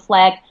follow the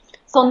flag.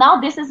 So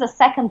now this is a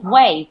second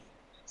wave.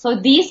 So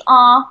these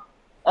are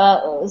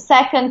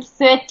second,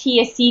 third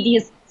tier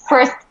cities,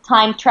 first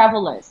time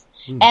travelers.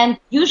 And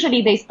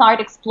usually they start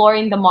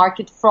exploring the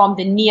market from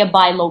the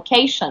nearby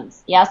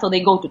locations. Yeah, so they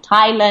go to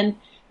Thailand,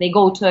 they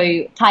go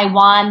to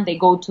Taiwan, they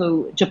go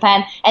to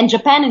Japan. And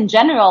Japan in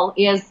general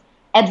is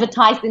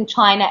advertised in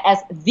China as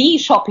the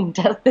shopping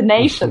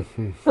destination.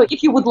 So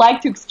if you would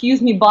like to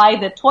excuse me buy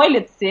the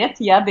toilet seat,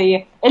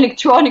 the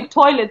electronic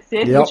toilet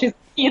seat, which is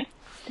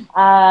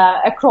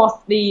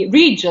across the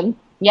region,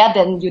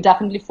 then you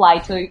definitely fly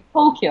to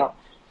Tokyo.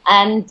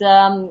 And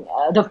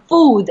the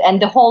food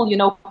and the whole,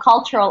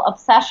 cultural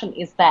obsession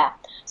is there.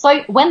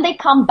 So when they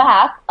come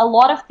back, a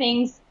lot of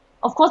things,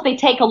 of course, they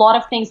take a lot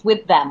of things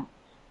with them.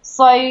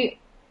 So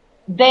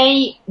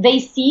they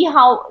see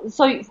how,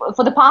 so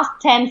for the past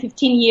 10,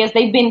 15 years,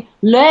 they've been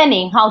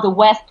learning how the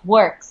West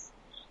works.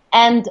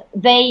 And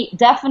they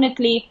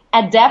definitely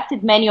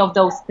adapted many of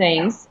those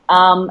things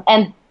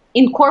and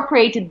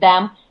incorporated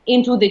them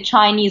into the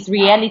Chinese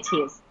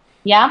realities.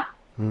 Yeah?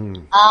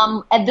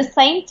 At the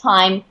same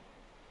time,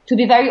 to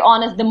be very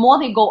honest, the more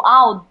they go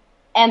out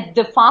and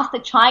the faster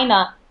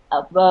China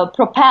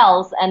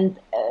propels and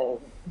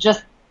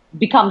just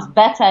becomes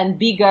better and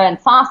bigger and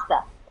faster,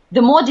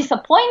 the more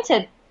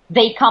disappointed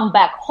they come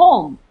back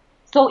home.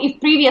 So if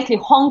previously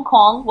Hong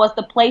Kong was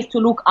the place to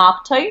look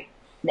up to,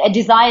 a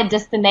desired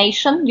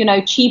destination,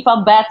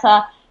 cheaper,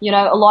 better,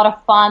 a lot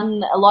of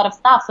fun, a lot of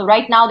stuff. So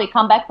right now they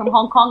come back from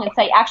Hong Kong and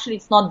say, actually,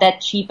 it's not that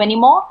cheap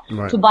anymore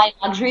to buy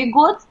luxury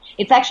goods.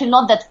 It's actually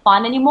not that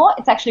fun anymore.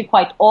 It's actually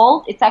quite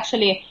old. It's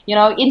actually,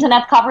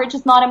 internet coverage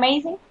is not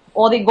amazing.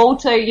 Or they go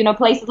to,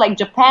 places like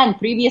Japan.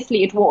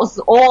 Previously it was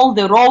all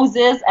the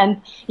roses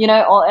and,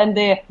 and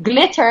the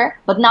glitter.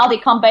 But now they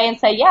come back and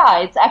say,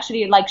 it's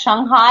actually like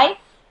Shanghai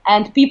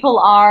and people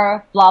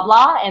are blah,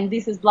 blah, and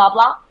this is blah,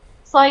 blah.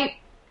 So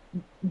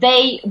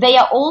they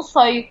are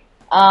also,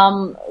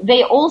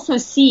 they also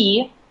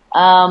see,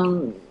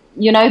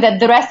 that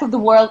the rest of the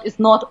world is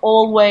not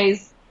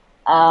always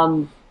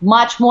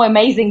much more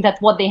amazing than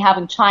what they have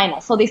in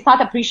China. So they start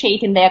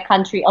appreciating their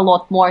country a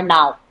lot more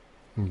now.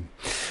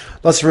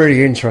 That's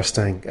really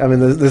interesting. I mean,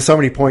 there's so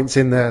many points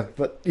in there,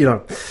 but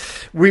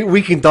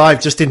we can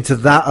dive just into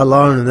that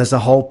alone, and there's a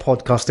whole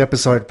podcast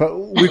episode. But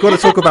we've got to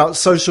talk about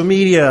social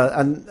media,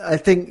 and I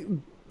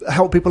think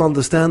help people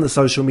understand the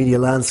social media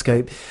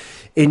landscape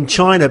in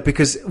China,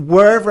 because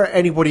wherever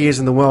anybody is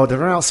in the world, if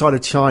they're outside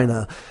of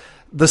China,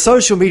 the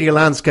social media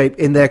landscape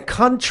in their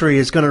country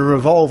is going to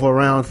revolve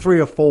around 3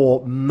 or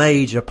 4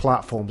 major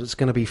platforms. It's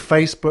going to be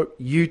Facebook,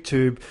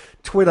 YouTube,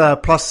 Twitter,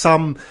 plus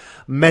some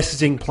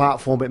messaging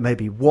platform. It may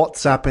be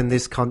WhatsApp in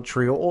this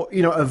country, or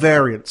a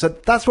variant. So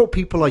that's what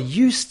people are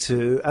used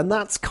to, and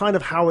that's kind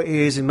of how it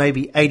is in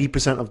maybe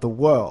 80% of the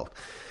world.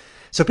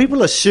 So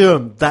people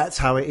assume that's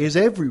how it is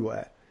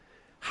everywhere.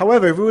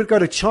 However, if we would go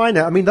to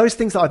China, I mean, those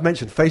things that I've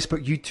mentioned,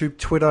 Facebook, YouTube,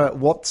 Twitter,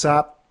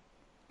 WhatsApp,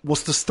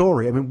 what's the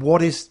story? I mean,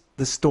 what is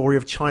the story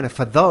of China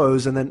for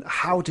those? And then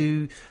how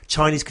do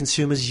Chinese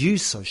consumers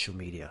use social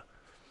media?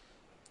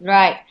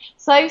 Right.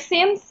 So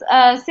since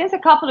a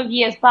couple of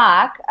years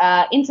back,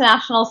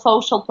 international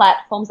social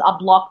platforms are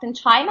blocked in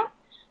China.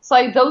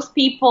 So those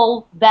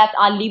people that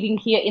are living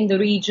here in the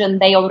region,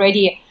 they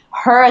already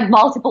heard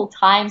multiple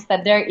times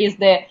that there is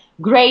the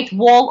Great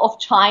Wall of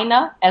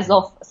China, as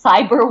of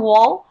cyber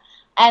wall.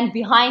 And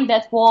behind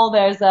that wall,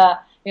 there's a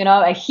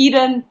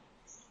hidden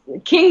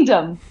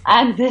kingdom,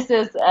 and this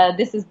is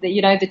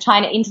the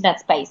China internet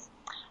space.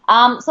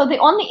 So the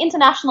only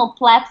international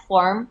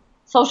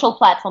social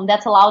platform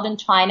that's allowed in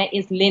China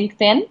is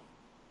LinkedIn,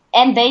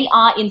 and they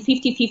are in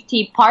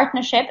 50-50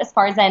 partnership, as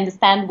far as I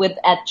understand, with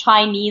a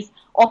Chinese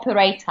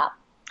operator,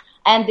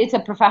 and it's a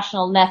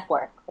professional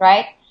network,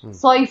 right?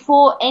 So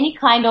for any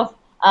kind of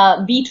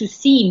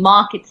B2C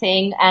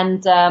marketing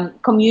and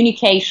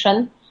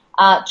communication,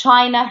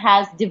 China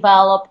has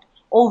developed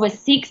over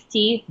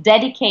 60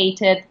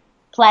 dedicated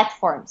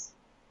platforms.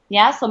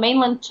 Yeah, so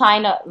mainland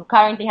China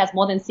currently has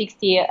more than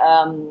 60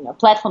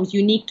 platforms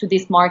unique to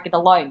this market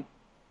alone.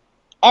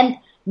 And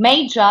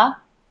major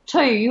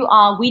two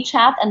are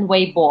WeChat and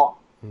Weibo.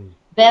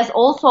 There's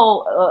also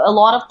a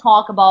lot of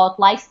talk about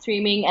live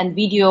streaming and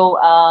video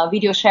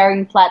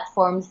sharing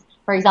platforms.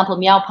 For example,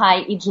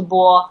 Miaopai,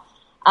 Ichibo.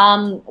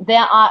 There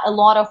are a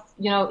lot of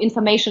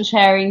information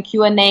sharing,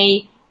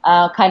 Q&A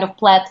kind of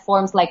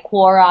platforms like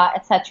Quora,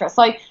 etc.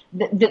 So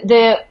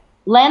the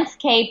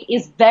landscape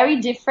is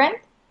very different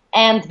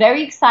and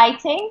very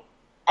exciting,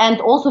 and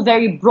also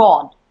very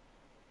broad.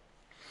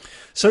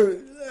 So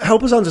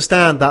help us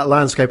understand that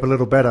landscape a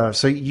little better.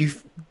 So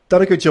you've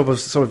done a good job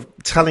of sort of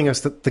telling us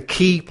that the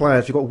key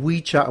players, you've got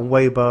WeChat and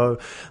Weibo.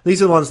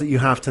 These are the ones that you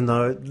have to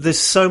know. There's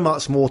so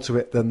much more to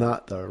it than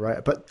that, though,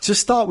 right? But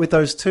just start with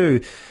those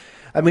two.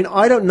 I mean,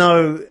 I don't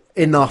know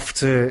enough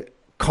to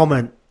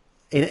comment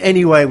in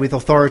any way with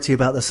authority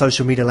about the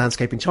social media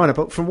landscape in China.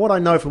 But from what I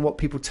know, from what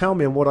people tell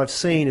me and what I've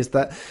seen, is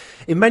that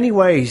in many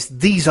ways,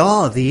 these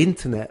are the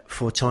internet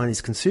for Chinese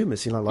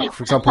consumers. Like,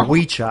 for example,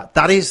 WeChat,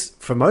 that is,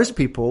 for most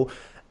people,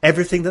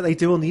 everything that they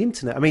do on the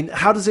internet. I mean,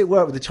 how does it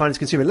work with the Chinese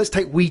consumer? Let's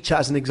take WeChat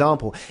as an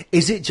example.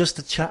 Is it just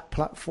a chat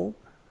platform?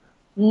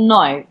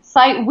 No. So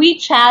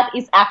WeChat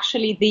is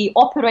actually the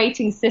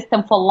operating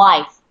system for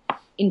life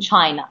in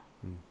China.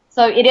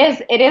 So it is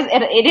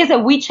a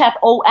WeChat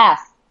OS.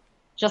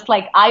 Just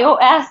like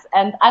iOS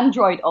and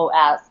Android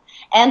OS.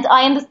 And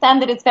I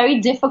understand that it's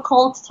very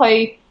difficult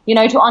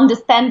to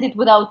understand it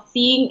without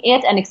seeing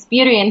it and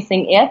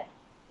experiencing it.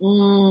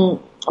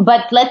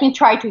 But let me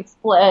try to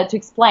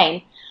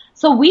explain.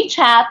 So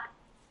WeChat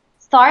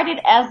started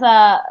as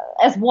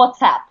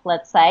WhatsApp,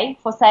 let's say,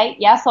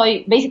 So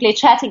basically a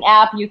chatting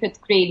app. You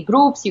could create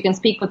groups. You can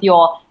speak with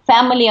your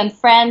family and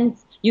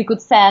friends. You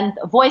could send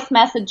voice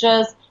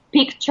messages,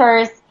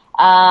 pictures,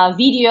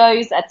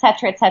 videos,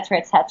 etc., etc.,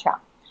 etc.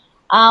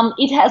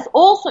 It has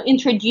also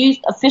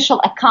introduced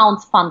official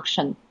accounts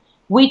function,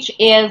 which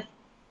is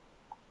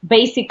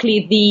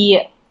basically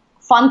the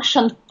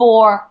function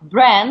for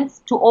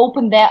brands to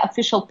open their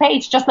official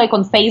page, just like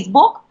on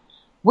Facebook,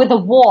 with a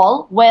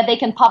wall where they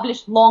can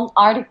publish long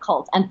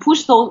articles and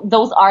push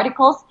those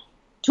articles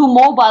to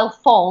mobile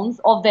phones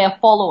of their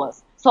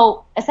followers.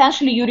 So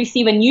essentially you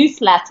receive a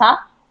newsletter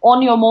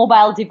on your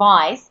mobile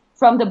device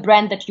from the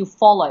brand that you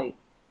follow.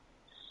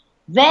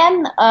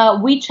 Then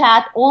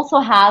WeChat also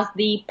has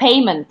the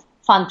payment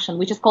function,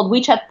 which is called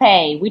WeChat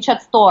Pay,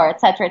 WeChat Store,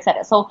 etc.,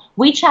 etc. So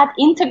WeChat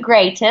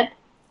integrated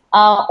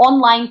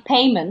online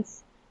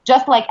payments,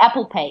 just like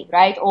Apple Pay,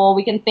 right? Or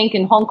we can think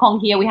in Hong Kong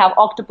here we have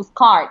Octopus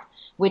Card,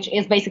 which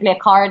is basically a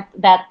card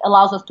that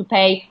allows us to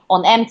pay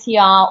on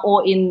MTR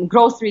or in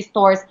grocery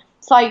stores.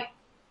 So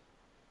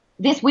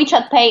this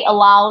WeChat Pay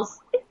allows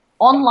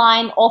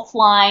online,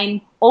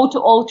 offline,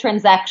 O2O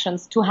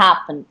transactions to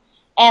happen,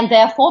 and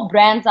therefore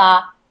brands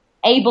are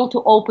able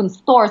to open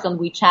stores on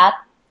WeChat.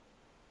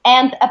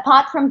 And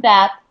apart from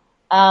that,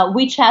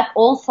 WeChat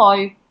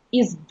also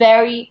is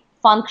very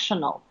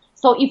functional.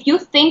 So if you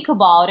think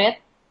about it,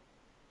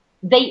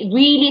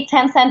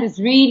 Tencent is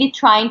really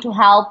trying to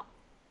help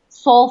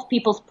solve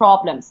people's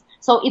problems.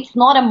 So it's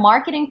not a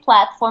marketing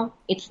platform.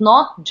 It's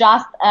not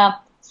just a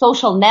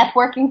social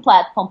networking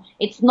platform.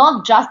 It's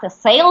not just a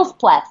sales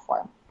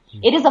platform.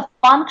 It is a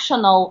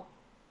functional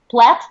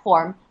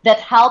platform that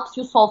helps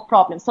you solve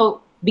problems.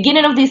 So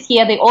beginning of this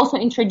year, they also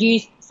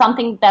introduced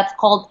something that's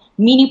called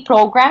mini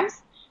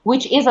programs,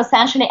 which is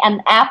essentially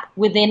an app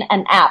within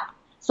an app.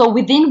 So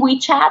within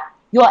WeChat,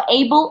 you are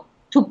able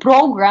to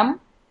program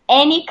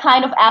any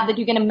kind of app that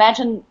you can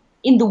imagine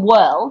in the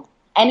world,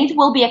 and it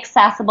will be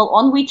accessible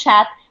on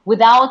WeChat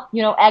without,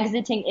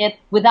 exiting it,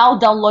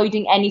 without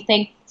downloading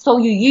anything. So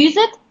you use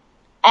it,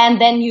 and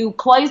then you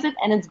close it,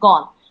 and it's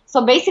gone.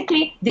 So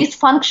basically, this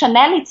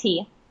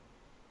functionality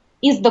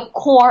is the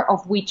core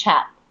of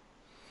WeChat,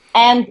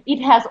 and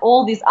it has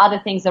all these other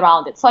things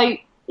around it. So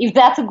if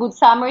that's a good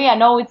summary, I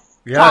know it's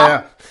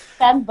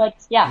but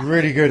yeah,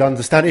 really good.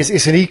 Understand it's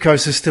an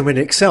ecosystem in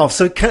itself.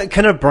 So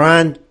can a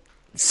brand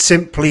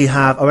simply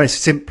have? I mean,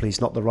 simply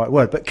is not the right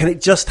word, but can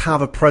it just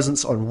have a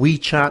presence on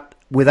WeChat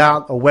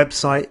without a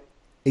website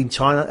in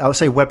China? I would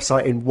say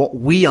website in what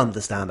we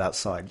understand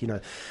outside,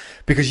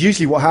 because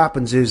usually what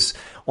happens is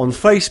on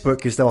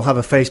Facebook is they'll have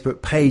a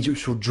Facebook page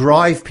which will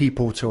drive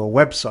people to a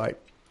website.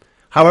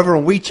 However,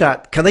 on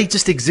WeChat, can they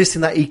just exist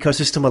in that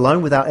ecosystem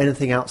alone without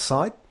anything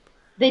outside?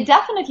 They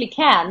definitely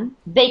can.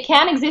 They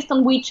can exist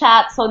on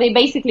WeChat, so they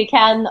basically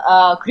can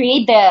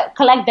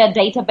collect their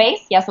database,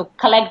 so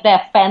collect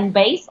their fan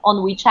base on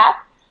WeChat.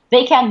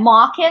 They can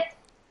market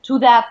to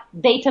that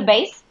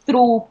database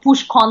through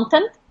push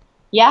content.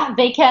 Yeah,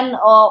 they can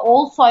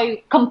also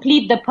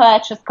complete the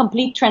purchase,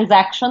 complete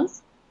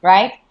transactions,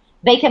 right?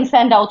 They can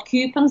send out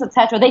coupons,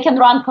 etc. They can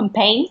run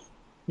campaigns.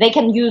 They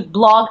can use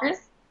bloggers.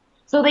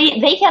 So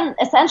they can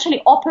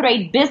essentially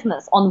operate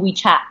business on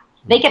WeChat.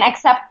 They can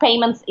accept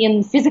payments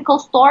in physical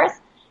stores.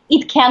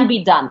 It can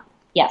be done,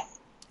 yes.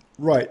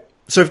 Right.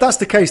 So if that's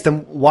the case,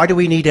 then why do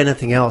we need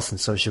anything else in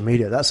social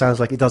media? That sounds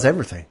like it does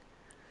everything.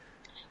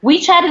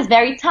 WeChat is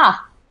very tough.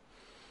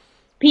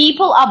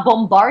 People are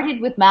bombarded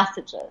with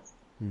messages.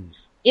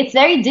 It's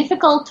very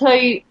difficult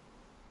to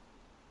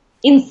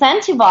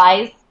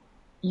incentivize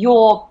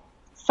your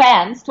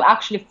fans to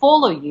actually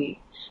follow you,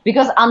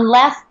 because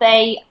unless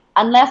they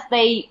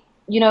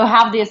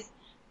have this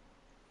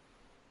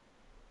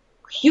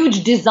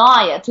huge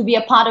desire to be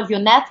a part of your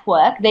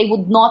network, they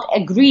would not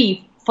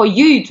agree for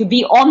you to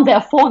be on their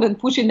phone and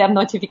pushing them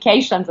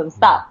notifications and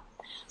stuff.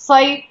 So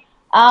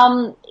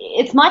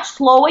it's much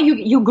slower.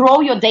 You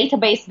grow your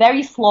database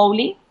very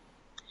slowly.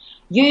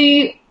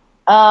 You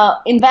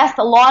invest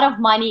a lot of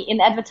money in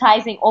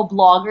advertising or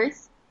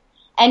bloggers,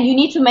 and you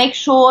need to make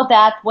sure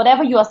that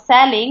whatever you are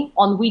selling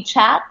on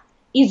WeChat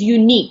is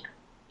unique.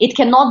 It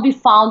cannot be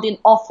found in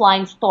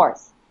offline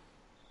stores.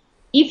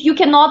 If you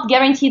cannot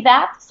guarantee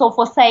that, so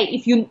for say,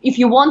 if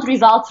you want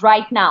results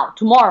right now,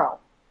 tomorrow,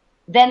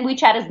 then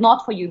WeChat is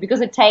not for you, because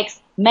it takes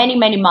many,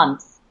 many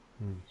months.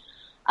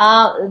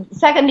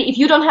 Secondly, if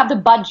you don't have the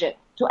budget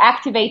to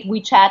activate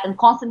WeChat and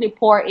constantly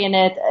pour in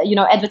it,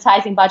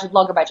 advertising budget,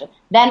 blogger budget,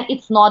 then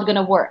it's not going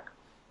to work.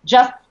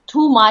 Just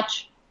too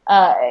much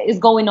is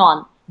going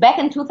on. Back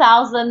in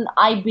 2000,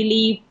 I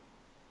believe,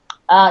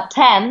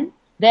 10,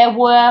 there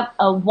were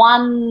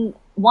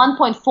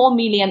 1.4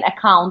 million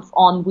accounts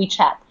on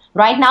WeChat.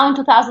 Right now in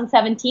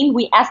 2017,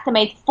 we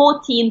estimate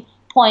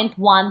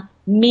 14.1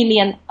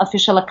 million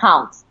official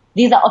accounts.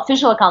 These are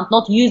official accounts,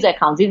 not user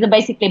accounts. These are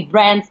basically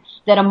brands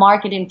that are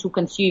marketing to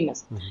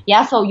consumers.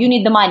 Yeah, so you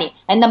need the money.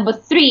 And number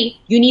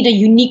 3, you need a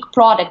unique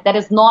product that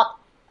is not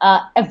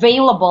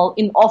available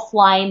in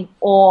offline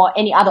or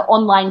any other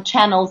online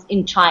channels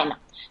in China.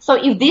 So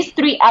if these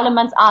 3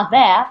 elements are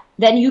there,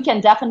 then you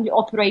can definitely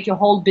operate your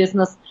whole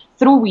business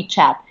through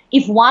WeChat.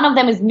 If one of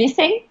them is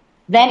missing,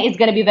 then it's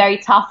going to be very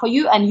tough for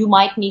you, and you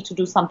might need to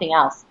do something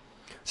else.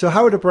 So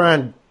how would a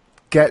brand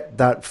get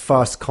that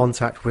first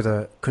contact with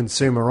a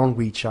consumer on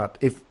WeChat?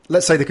 If,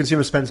 let's say, the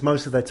consumer spends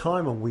most of their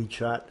time on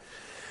WeChat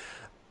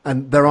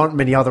and there aren't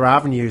many other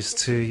avenues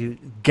to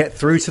get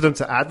through to them,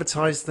 to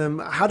advertise them,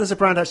 how does a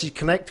brand actually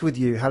connect with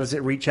you? How does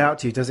it reach out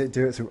to you? Does it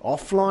do it through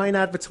offline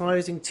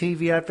advertising,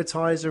 TV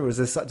advertiser, or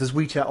does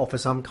WeChat offer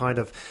some kind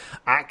of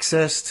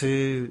access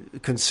to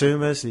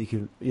consumers so you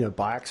can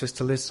buy access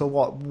to lists, or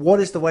what?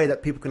 What is the way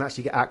that people can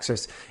actually get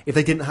access if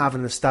they didn't have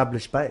an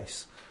established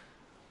base?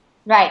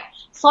 Right.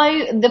 So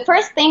the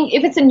first thing,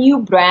 if it's a new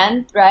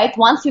brand, right,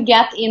 once you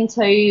get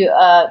into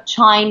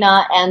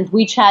China and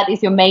WeChat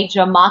is your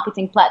major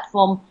marketing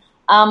platform,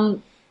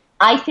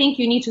 I think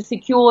you need to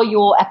secure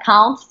your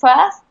accounts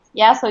first.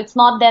 Yeah, so it's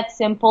not that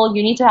simple.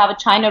 You need to have a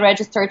China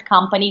registered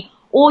company,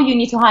 or you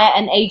need to hire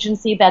an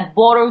agency that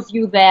borrows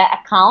you their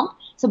account.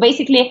 So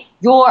basically,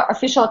 your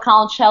official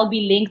account shall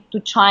be linked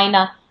to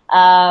China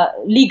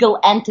legal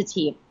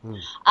entity.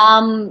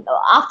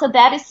 After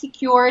that is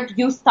secured,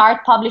 you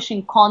start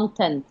publishing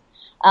content.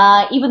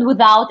 Even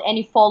without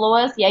any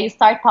followers, you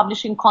start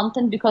publishing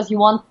content because you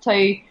want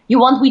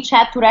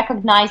WeChat to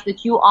recognize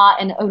that you are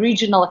an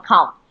original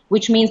account,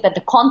 which means that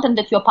the content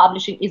that you're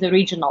publishing is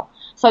original.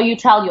 So you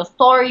tell your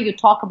story, you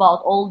talk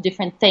about all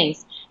different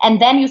things,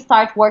 and then you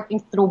start working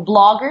through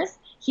bloggers.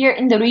 Here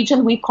in the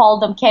region, we call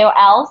them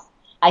KOLs.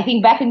 I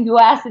think back in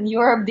US and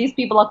Europe, these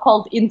people are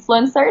called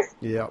influencers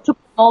to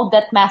promote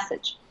that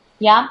message.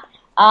 Yeah.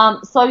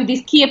 So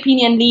these key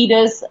opinion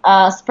leaders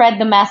spread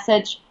the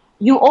message.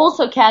 you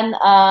also can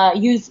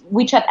use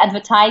WeChat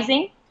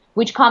advertising,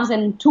 which comes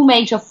in two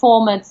major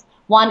formats.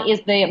 One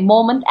is the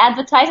moment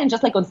advertising,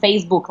 just like on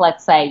Facebook,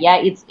 let's say. Yeah,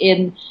 it's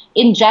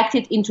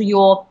injected into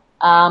your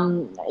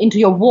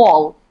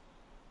wall.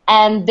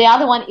 And the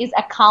other one is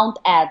account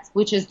ads,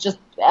 which is just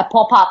a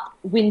pop-up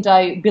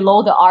window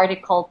below the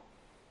article.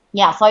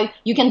 Yeah, so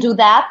you can do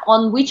that.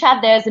 On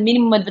WeChat, there's a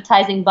minimum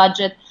advertising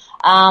budget,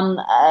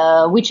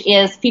 which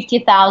is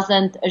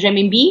 50,000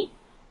 renminbi,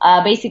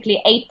 basically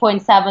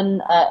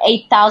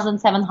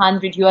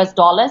 8,700 US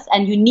dollars,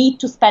 and you need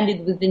to spend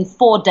it within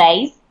 4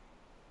 days.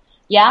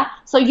 Yeah,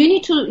 so you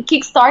need to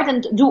kickstart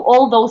and do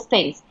all those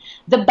things.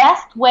 The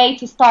best way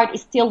to start is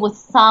still with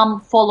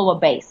some follower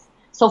base.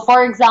 So,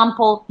 for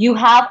example, you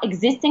have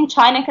existing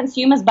China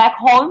consumers back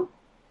home,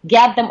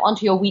 get them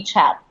onto your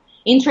WeChat.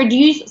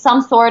 Introduce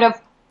some sort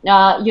of,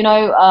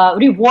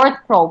 reward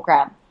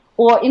program,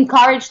 or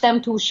encourage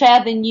them to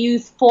share the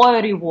news for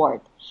a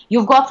reward.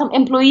 You've got some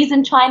employees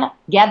in China,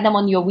 get them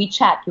on your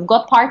WeChat. You've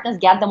got partners,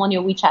 get them on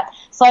your WeChat.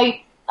 So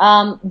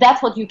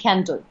that's what you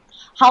can do.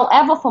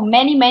 However, for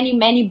many, many,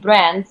 many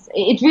brands,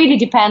 it really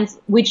depends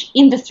which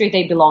industry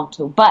they belong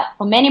to. But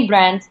for many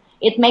brands,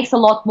 it makes a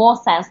lot more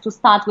sense to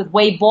start with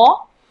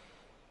Weibo,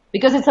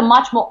 because it's a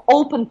much more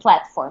open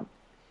platform.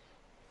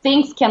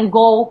 Things can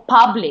go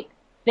public.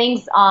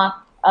 Things are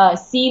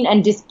seen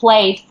and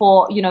displayed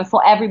for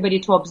everybody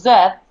to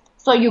observe.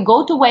 So you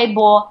go to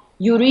Weibo,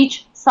 you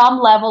reach some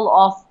level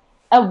of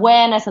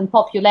awareness and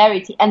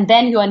popularity, and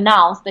then you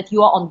announce that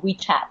you are on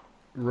WeChat.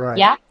 Right.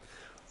 Yeah.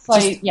 So,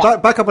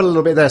 back up a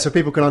little bit there so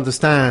people can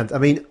understand. I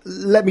mean,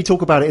 let me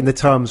talk about it in the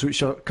terms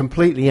which are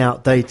completely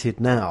outdated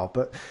now.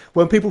 But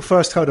when people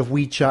first heard of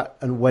WeChat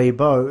and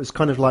Weibo, it was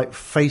kind of like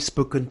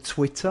Facebook and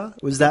Twitter.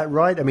 Was that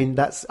right? I mean,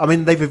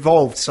 they've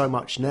evolved so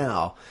much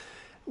now.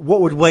 What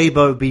would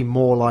Weibo be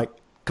more like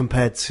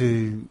compared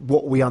to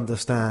what we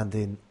understand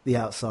in the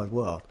outside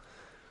world?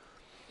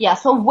 Yeah,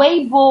 so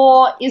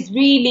Weibo is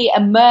really a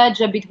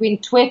merger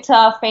between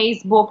Twitter,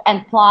 Facebook,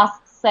 and plus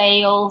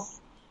sales,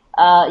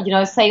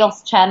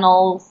 sales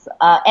channels,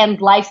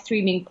 and live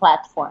streaming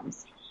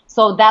platforms.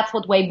 So that's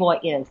what Weibo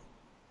is.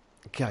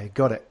 Okay,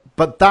 got it.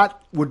 But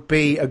that would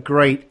be a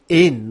great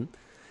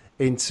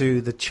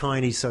into the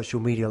Chinese social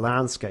media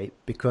landscape,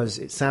 because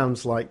it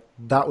sounds like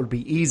that would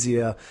be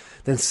easier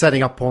than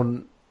setting up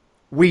on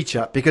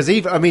WeChat. Because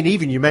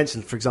even you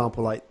mentioned, for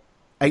example, like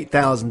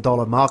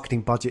 $8,000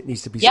 marketing budget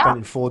needs to be spent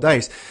in 4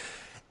 days.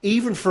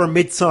 Even for a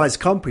mid-sized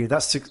company,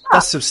 that's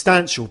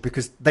substantial,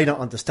 because they don't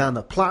understand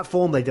the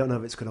platform, they don't know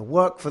if it's going to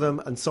work for them,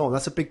 and so on.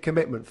 That's a big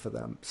commitment for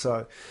them.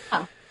 So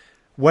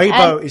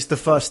Weibo is the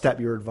first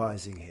step you're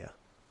advising here.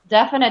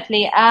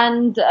 Definitely.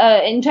 And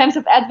in terms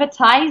of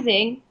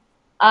advertising,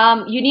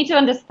 you need to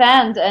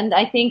understand, and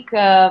I think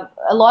a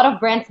lot of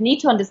brands need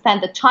to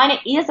understand, that China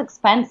is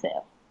expensive.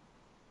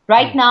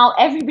 Right now,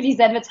 everybody's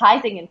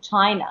advertising in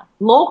China.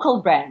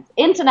 Local brands,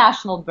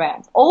 international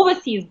brands,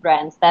 overseas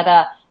brands that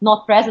are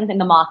not present in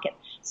the market.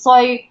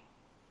 So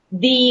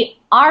the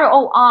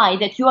ROI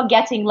that you are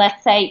getting,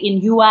 let's say, in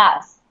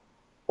US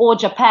or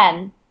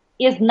Japan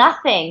is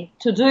nothing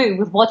to do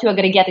with what you're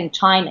going to get in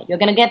China. You're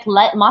going to get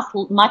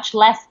much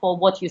less for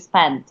what you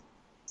spend.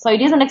 So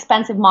it is an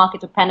expensive market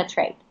to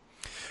penetrate.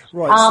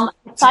 Right.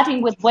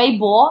 Starting with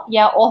Weibo,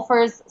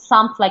 offers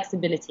some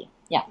flexibility.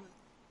 Yeah.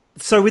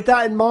 So with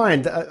that in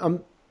mind, I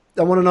want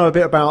to know a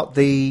bit about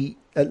the.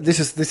 This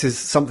is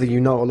something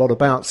you know a lot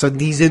about. So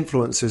these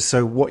influencers,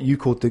 so what you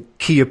call the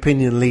key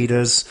opinion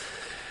leaders,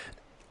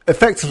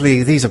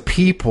 effectively these are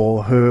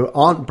people who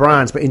aren't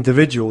brands but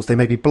individuals. They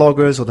may be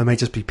bloggers, or they may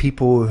just be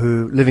people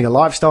who living a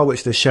lifestyle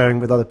which they're sharing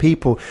with other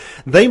people.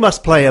 They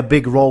must play a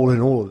big role in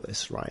all of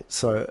this, right?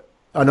 So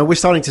I know we're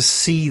starting to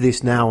see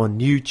this now on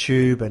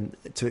YouTube and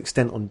to an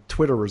extent on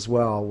Twitter as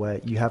well, where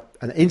you have,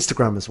 and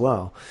Instagram as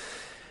well,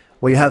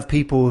 where you have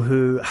people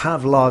who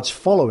have large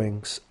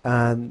followings,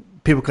 and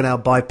people can now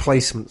buy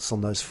placements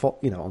on those,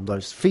 on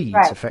those feeds,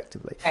 right,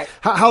 effectively. Right.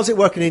 How's it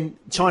working in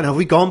China? Have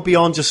we gone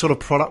beyond just sort of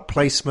product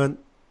placement?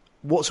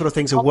 What sort of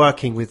things are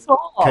working with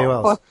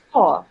KOLs?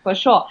 For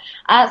sure.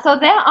 So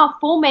there are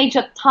 4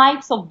 major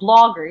types of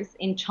bloggers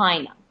in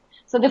China.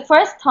 So the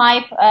first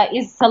type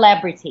is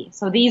celebrity.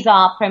 So these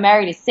are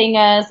primarily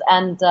singers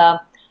and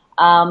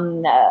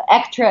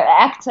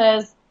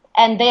actors.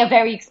 And they are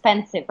very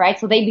expensive, right?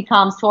 So they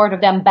become sort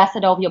of the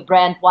ambassador of your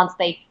brand once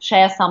they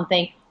share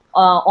something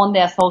on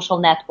their social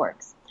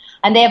networks.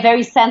 And they are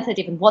very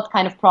sensitive in what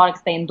kind of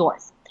products they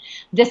endorse.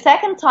 The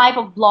second type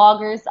of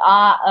bloggers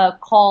are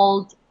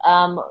called,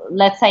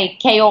 let's say,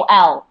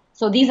 KOL.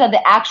 So these are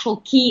the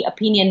actual key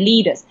opinion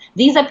leaders.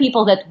 These are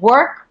people that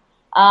work,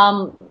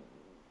 to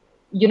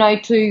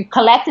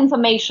collect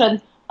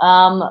information,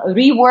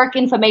 rework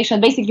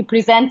information, basically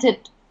present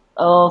it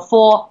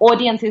for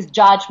audience's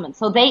judgment.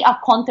 So they are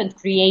content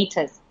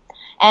creators,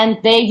 and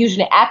they're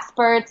usually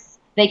experts.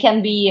 They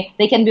can be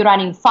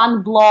running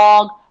fun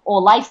blog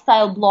or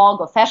lifestyle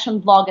blog or fashion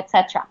blog,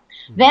 etc.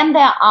 Then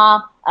there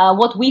are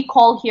what we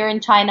call here in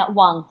China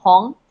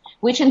Wanghong,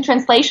 which in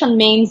translation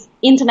means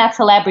internet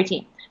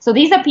celebrity. So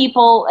these are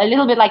people a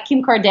little bit like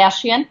Kim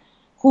Kardashian,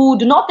 who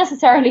do not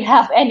necessarily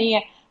have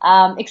any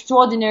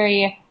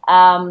extraordinary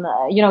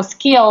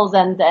skills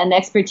and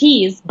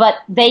expertise, but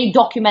they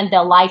document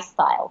their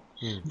lifestyle.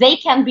 They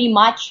can be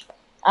much,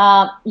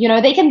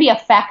 they can be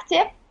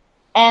effective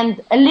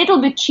and a little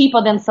bit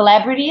cheaper than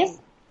celebrities.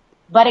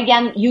 But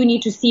again, you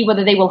need to see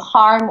whether they will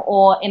harm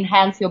or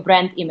enhance your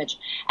brand image.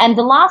 And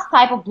the last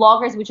type of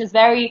bloggers, which is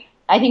very,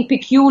 I think,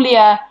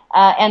 peculiar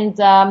and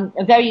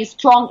very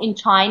strong in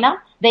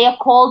China, they are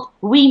called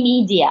We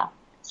Media.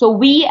 So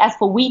We as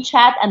for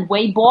WeChat and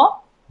Weibo.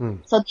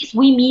 So this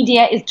We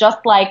Media is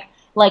just like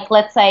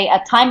let's say a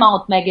Time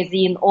Out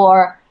magazine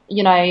or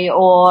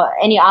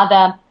any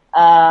other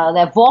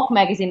the Vogue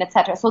magazine,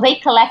 etc. So they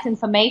collect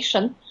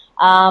information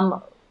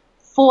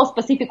for a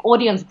specific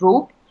audience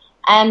group,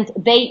 and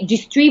they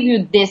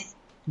distribute this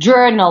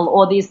journal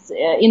or this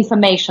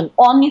information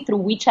only through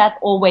WeChat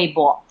or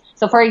Weibo.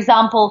 So, for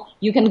example,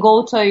 you can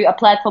go to a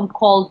platform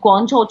called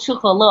Guangzhou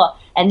Chihelé,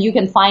 and you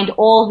can find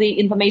all the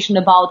information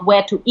about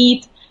where to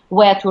eat,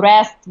 where to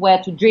rest,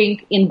 where to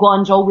drink in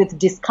Guangzhou with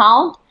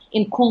discount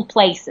in cool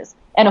places.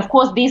 And of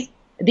course,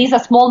 these are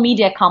small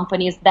media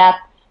companies that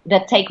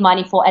take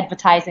money for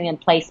advertising and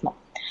placement.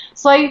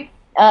 So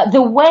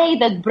the way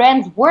that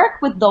brands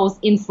work with those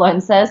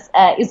influencers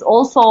is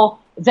also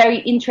very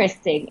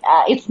interesting.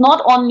 It's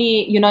not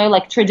only,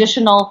 like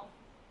traditional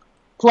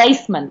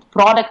placement,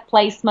 product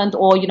placement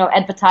or,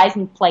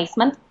 advertisement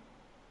placement.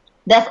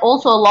 There's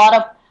also a lot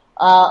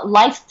of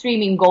live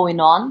streaming going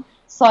on.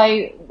 So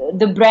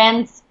the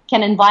brands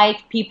can invite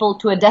people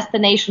to a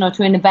destination or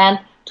to an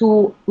event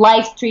to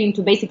live stream,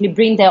 to basically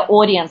bring their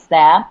audience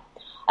there.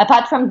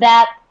 Apart from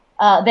that,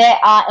 there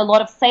are a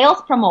lot of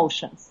sales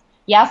promotions.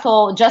 Yeah,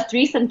 so just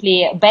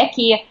recently,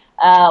 Becky,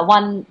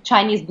 one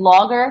Chinese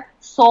blogger,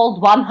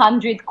 sold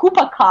 100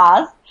 Cooper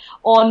cars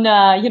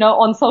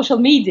on social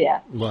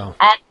media. Wow.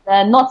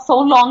 And not so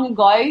long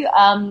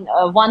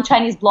ago, one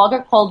Chinese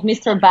blogger called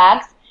Mr.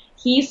 Bags,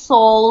 he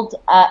sold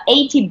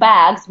 80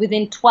 bags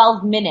within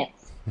 12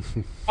 minutes.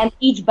 And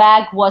each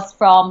bag was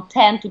from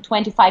 10 to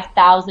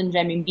 25,000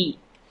 renminbi.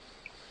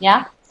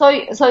 Yeah, so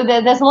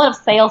there's a lot of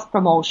sales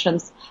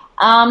promotions.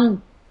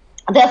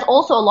 There's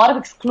also a lot of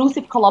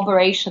exclusive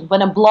collaboration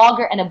when a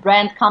blogger and a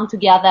brand come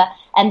together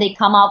and they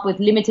come up with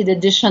limited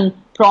edition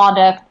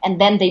product and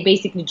then they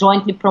basically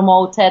jointly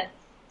promote it.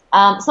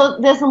 So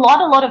there's a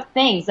lot of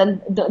things,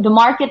 and the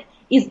market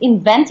is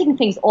inventing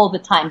things all the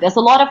time. There's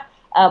a lot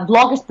of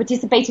bloggers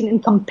participating in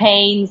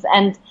campaigns,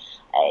 and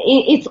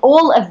it's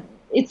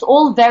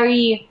all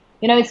very,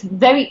 it's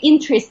very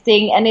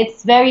interesting, and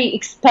it's very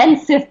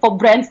expensive for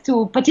brands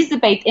to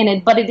participate in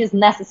it, but it is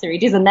necessary.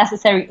 It is a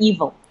necessary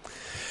evil.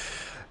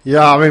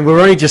 Yeah, I mean,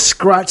 we're only just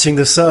scratching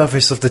the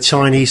surface of the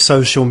Chinese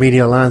social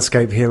media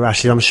landscape here,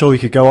 Ashley. I'm sure we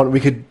could go on. We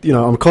could,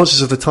 I'm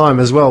conscious of the time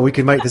as well. We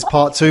could make this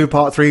part 2,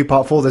 part 3,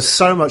 part 4. There's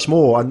so much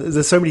more, and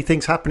there's so many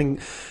things happening,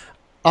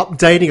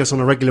 updating us on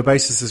a regular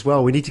basis as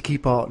well. We need to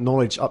keep our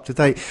knowledge up to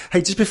date.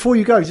 Hey, just before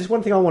you go, just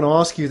one thing I want to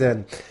ask you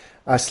then,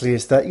 Ashley,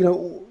 is that,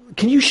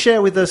 can you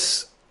share with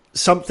us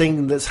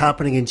something that's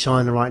happening in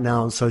China right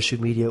now on social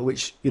media,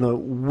 which,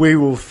 we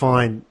will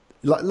find,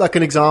 like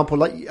an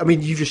example,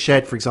 you just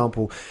shared, for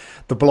example,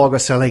 the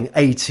blogger selling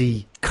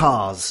 80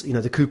 cars,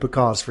 the Cooper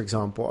cars, for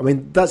example. I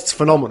mean, that's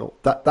phenomenal.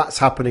 That's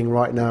happening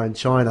right now in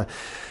China.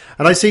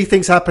 And I see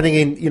things happening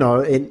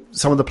in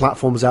some of the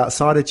platforms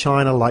outside of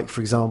China, like,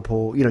 for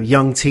example,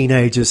 young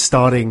teenagers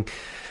starting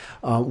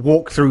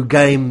walkthrough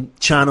game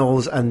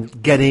channels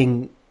and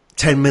getting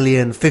 10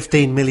 million,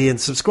 15 million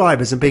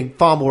subscribers and being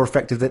far more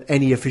effective than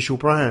any official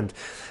brand.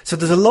 So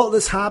there's a lot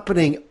that's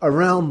happening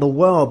around the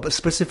world, but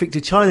specific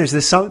to China. Is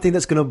there something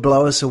that's going to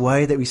blow us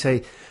away that we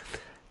say,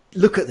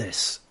 look at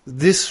this.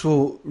 This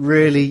will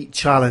really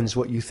challenge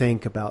what you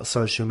think about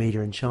social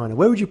media in China?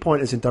 Where would you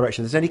point us in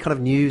direction? Is there any kind of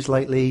news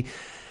lately,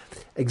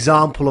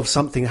 example of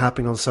something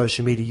happening on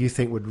social media you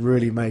think would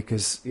really make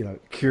us,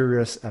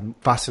 curious and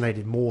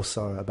fascinated more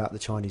so about the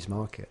Chinese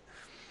market?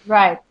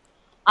 Right.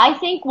 I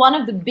think one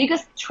of the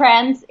biggest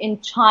trends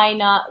in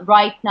China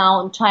right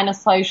now, in China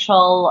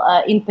social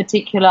in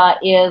particular,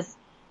 is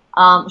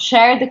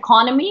shared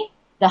economy,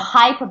 the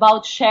hype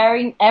about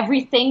sharing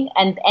everything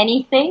and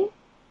anything.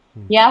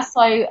 Yeah,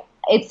 so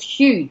it's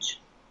huge.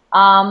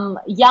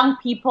 Young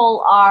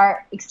people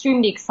are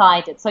extremely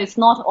excited. So it's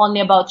not only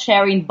about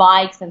sharing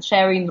bikes and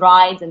sharing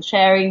rides and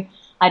sharing,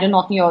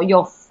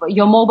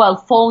 your mobile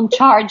phone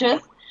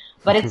charges,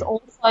 but it's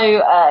also,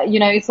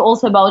 it's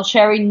also about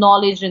sharing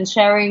knowledge and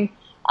sharing,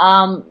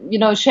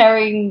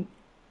 sharing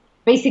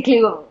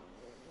basically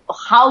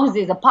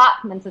houses,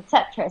 apartments,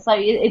 etc. So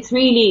it's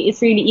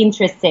really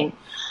interesting.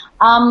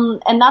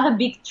 Another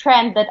big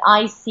trend that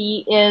I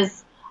see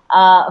is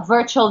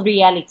virtual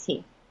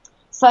reality.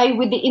 So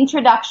with the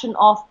introduction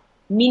of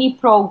mini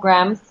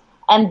programs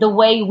and the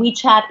way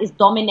WeChat is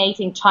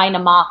dominating China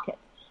market,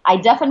 I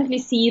definitely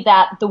see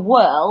that the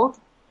world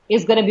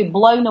is going to be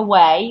blown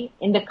away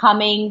in the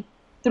coming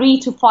 3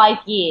 to 5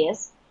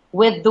 years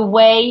with the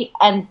way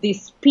and the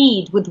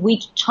speed with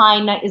which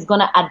China is going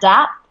to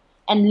adapt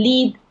and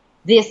lead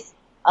this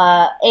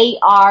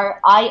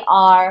AR,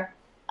 IR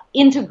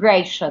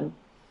integration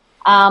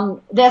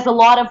There's a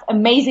lot of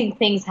amazing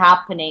things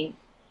happening.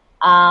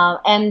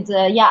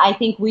 I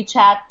think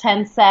WeChat,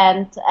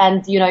 Tencent,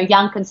 and,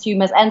 young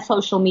consumers and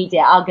social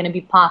media are going to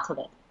be part of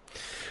it.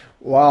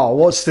 Wow,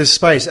 what's this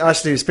space?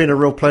 Ashley, it's been a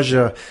real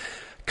pleasure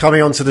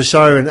coming onto the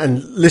show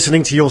and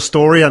listening to your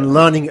story and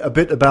learning a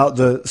bit about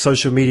the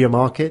social media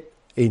market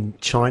in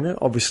China.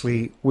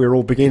 Obviously, we're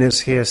all beginners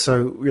here,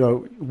 so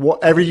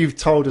whatever you've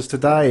told us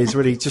today is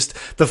really just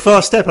the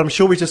first step. I'm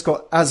sure we just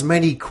got as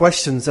many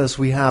questions as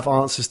we have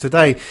answers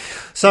today.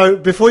 So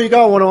before you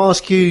go, I want to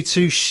ask you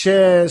to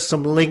share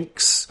some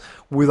links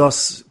with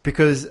us,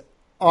 because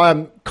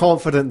I'm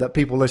confident that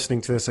people listening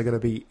to this are going to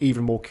be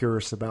even more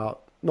curious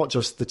about not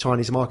just the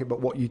Chinese market, but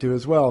what you do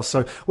as well.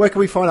 So where can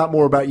we find out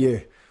more about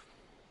you?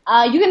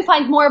 You can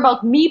find more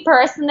about me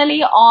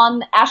personally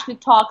on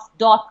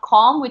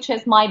ashleytalks.com, which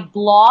is my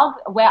blog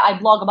where I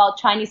blog about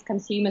Chinese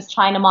consumers,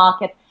 China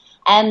market,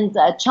 and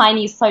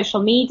Chinese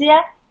social media.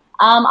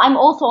 I'm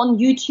also on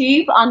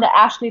YouTube under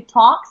Ashley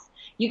Talks.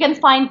 You can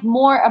find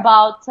more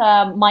about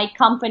my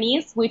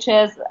companies, which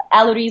is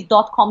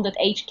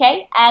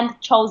alleries.com.hk and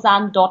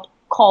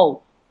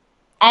chozan.co.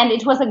 And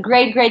it was a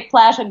great, great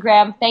pleasure,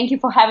 Graham. Thank you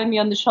for having me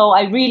on the show.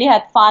 I really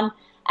had fun,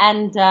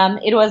 and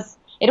it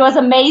was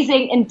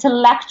amazing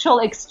intellectual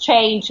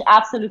exchange.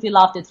 Absolutely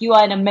loved it. You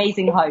are an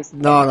amazing host.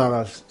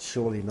 No,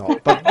 surely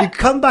not. But you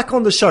come back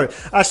on the show.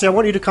 Actually, I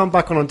want you to come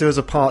back on and do as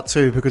a part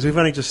 2, because we've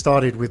only just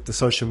started with the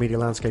social media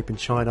landscape in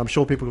China. I'm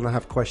sure people are going to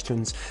have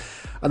questions.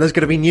 And there's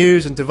going to be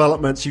news and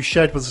developments. You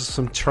shared with us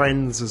some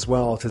trends as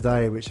well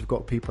today, which have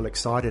got people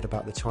excited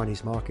about the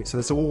Chinese market. So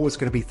there's always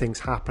going to be things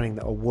happening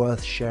that are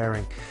worth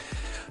sharing.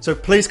 So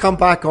please come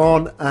back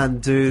on and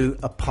do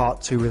a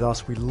part 2 with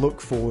us. We look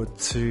forward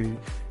to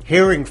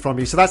hearing from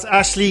you. So that's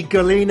Ashley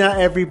Galina,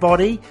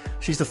 everybody.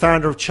 She's the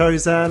founder of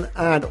Chozan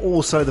and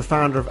also the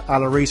founder of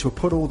Alleries. We'll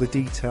put all the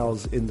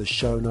details in the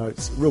show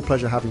notes. Real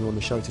pleasure having you on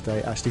the show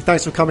today, Ashley.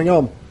 Thanks for coming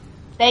on.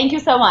 Thank you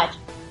so much.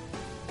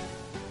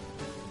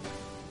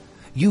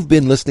 You've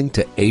been listening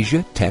to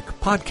Asia Tech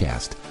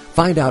Podcast.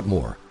 Find out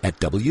more at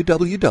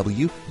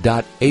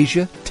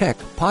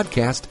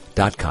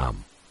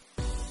www.asiatechpodcast.com.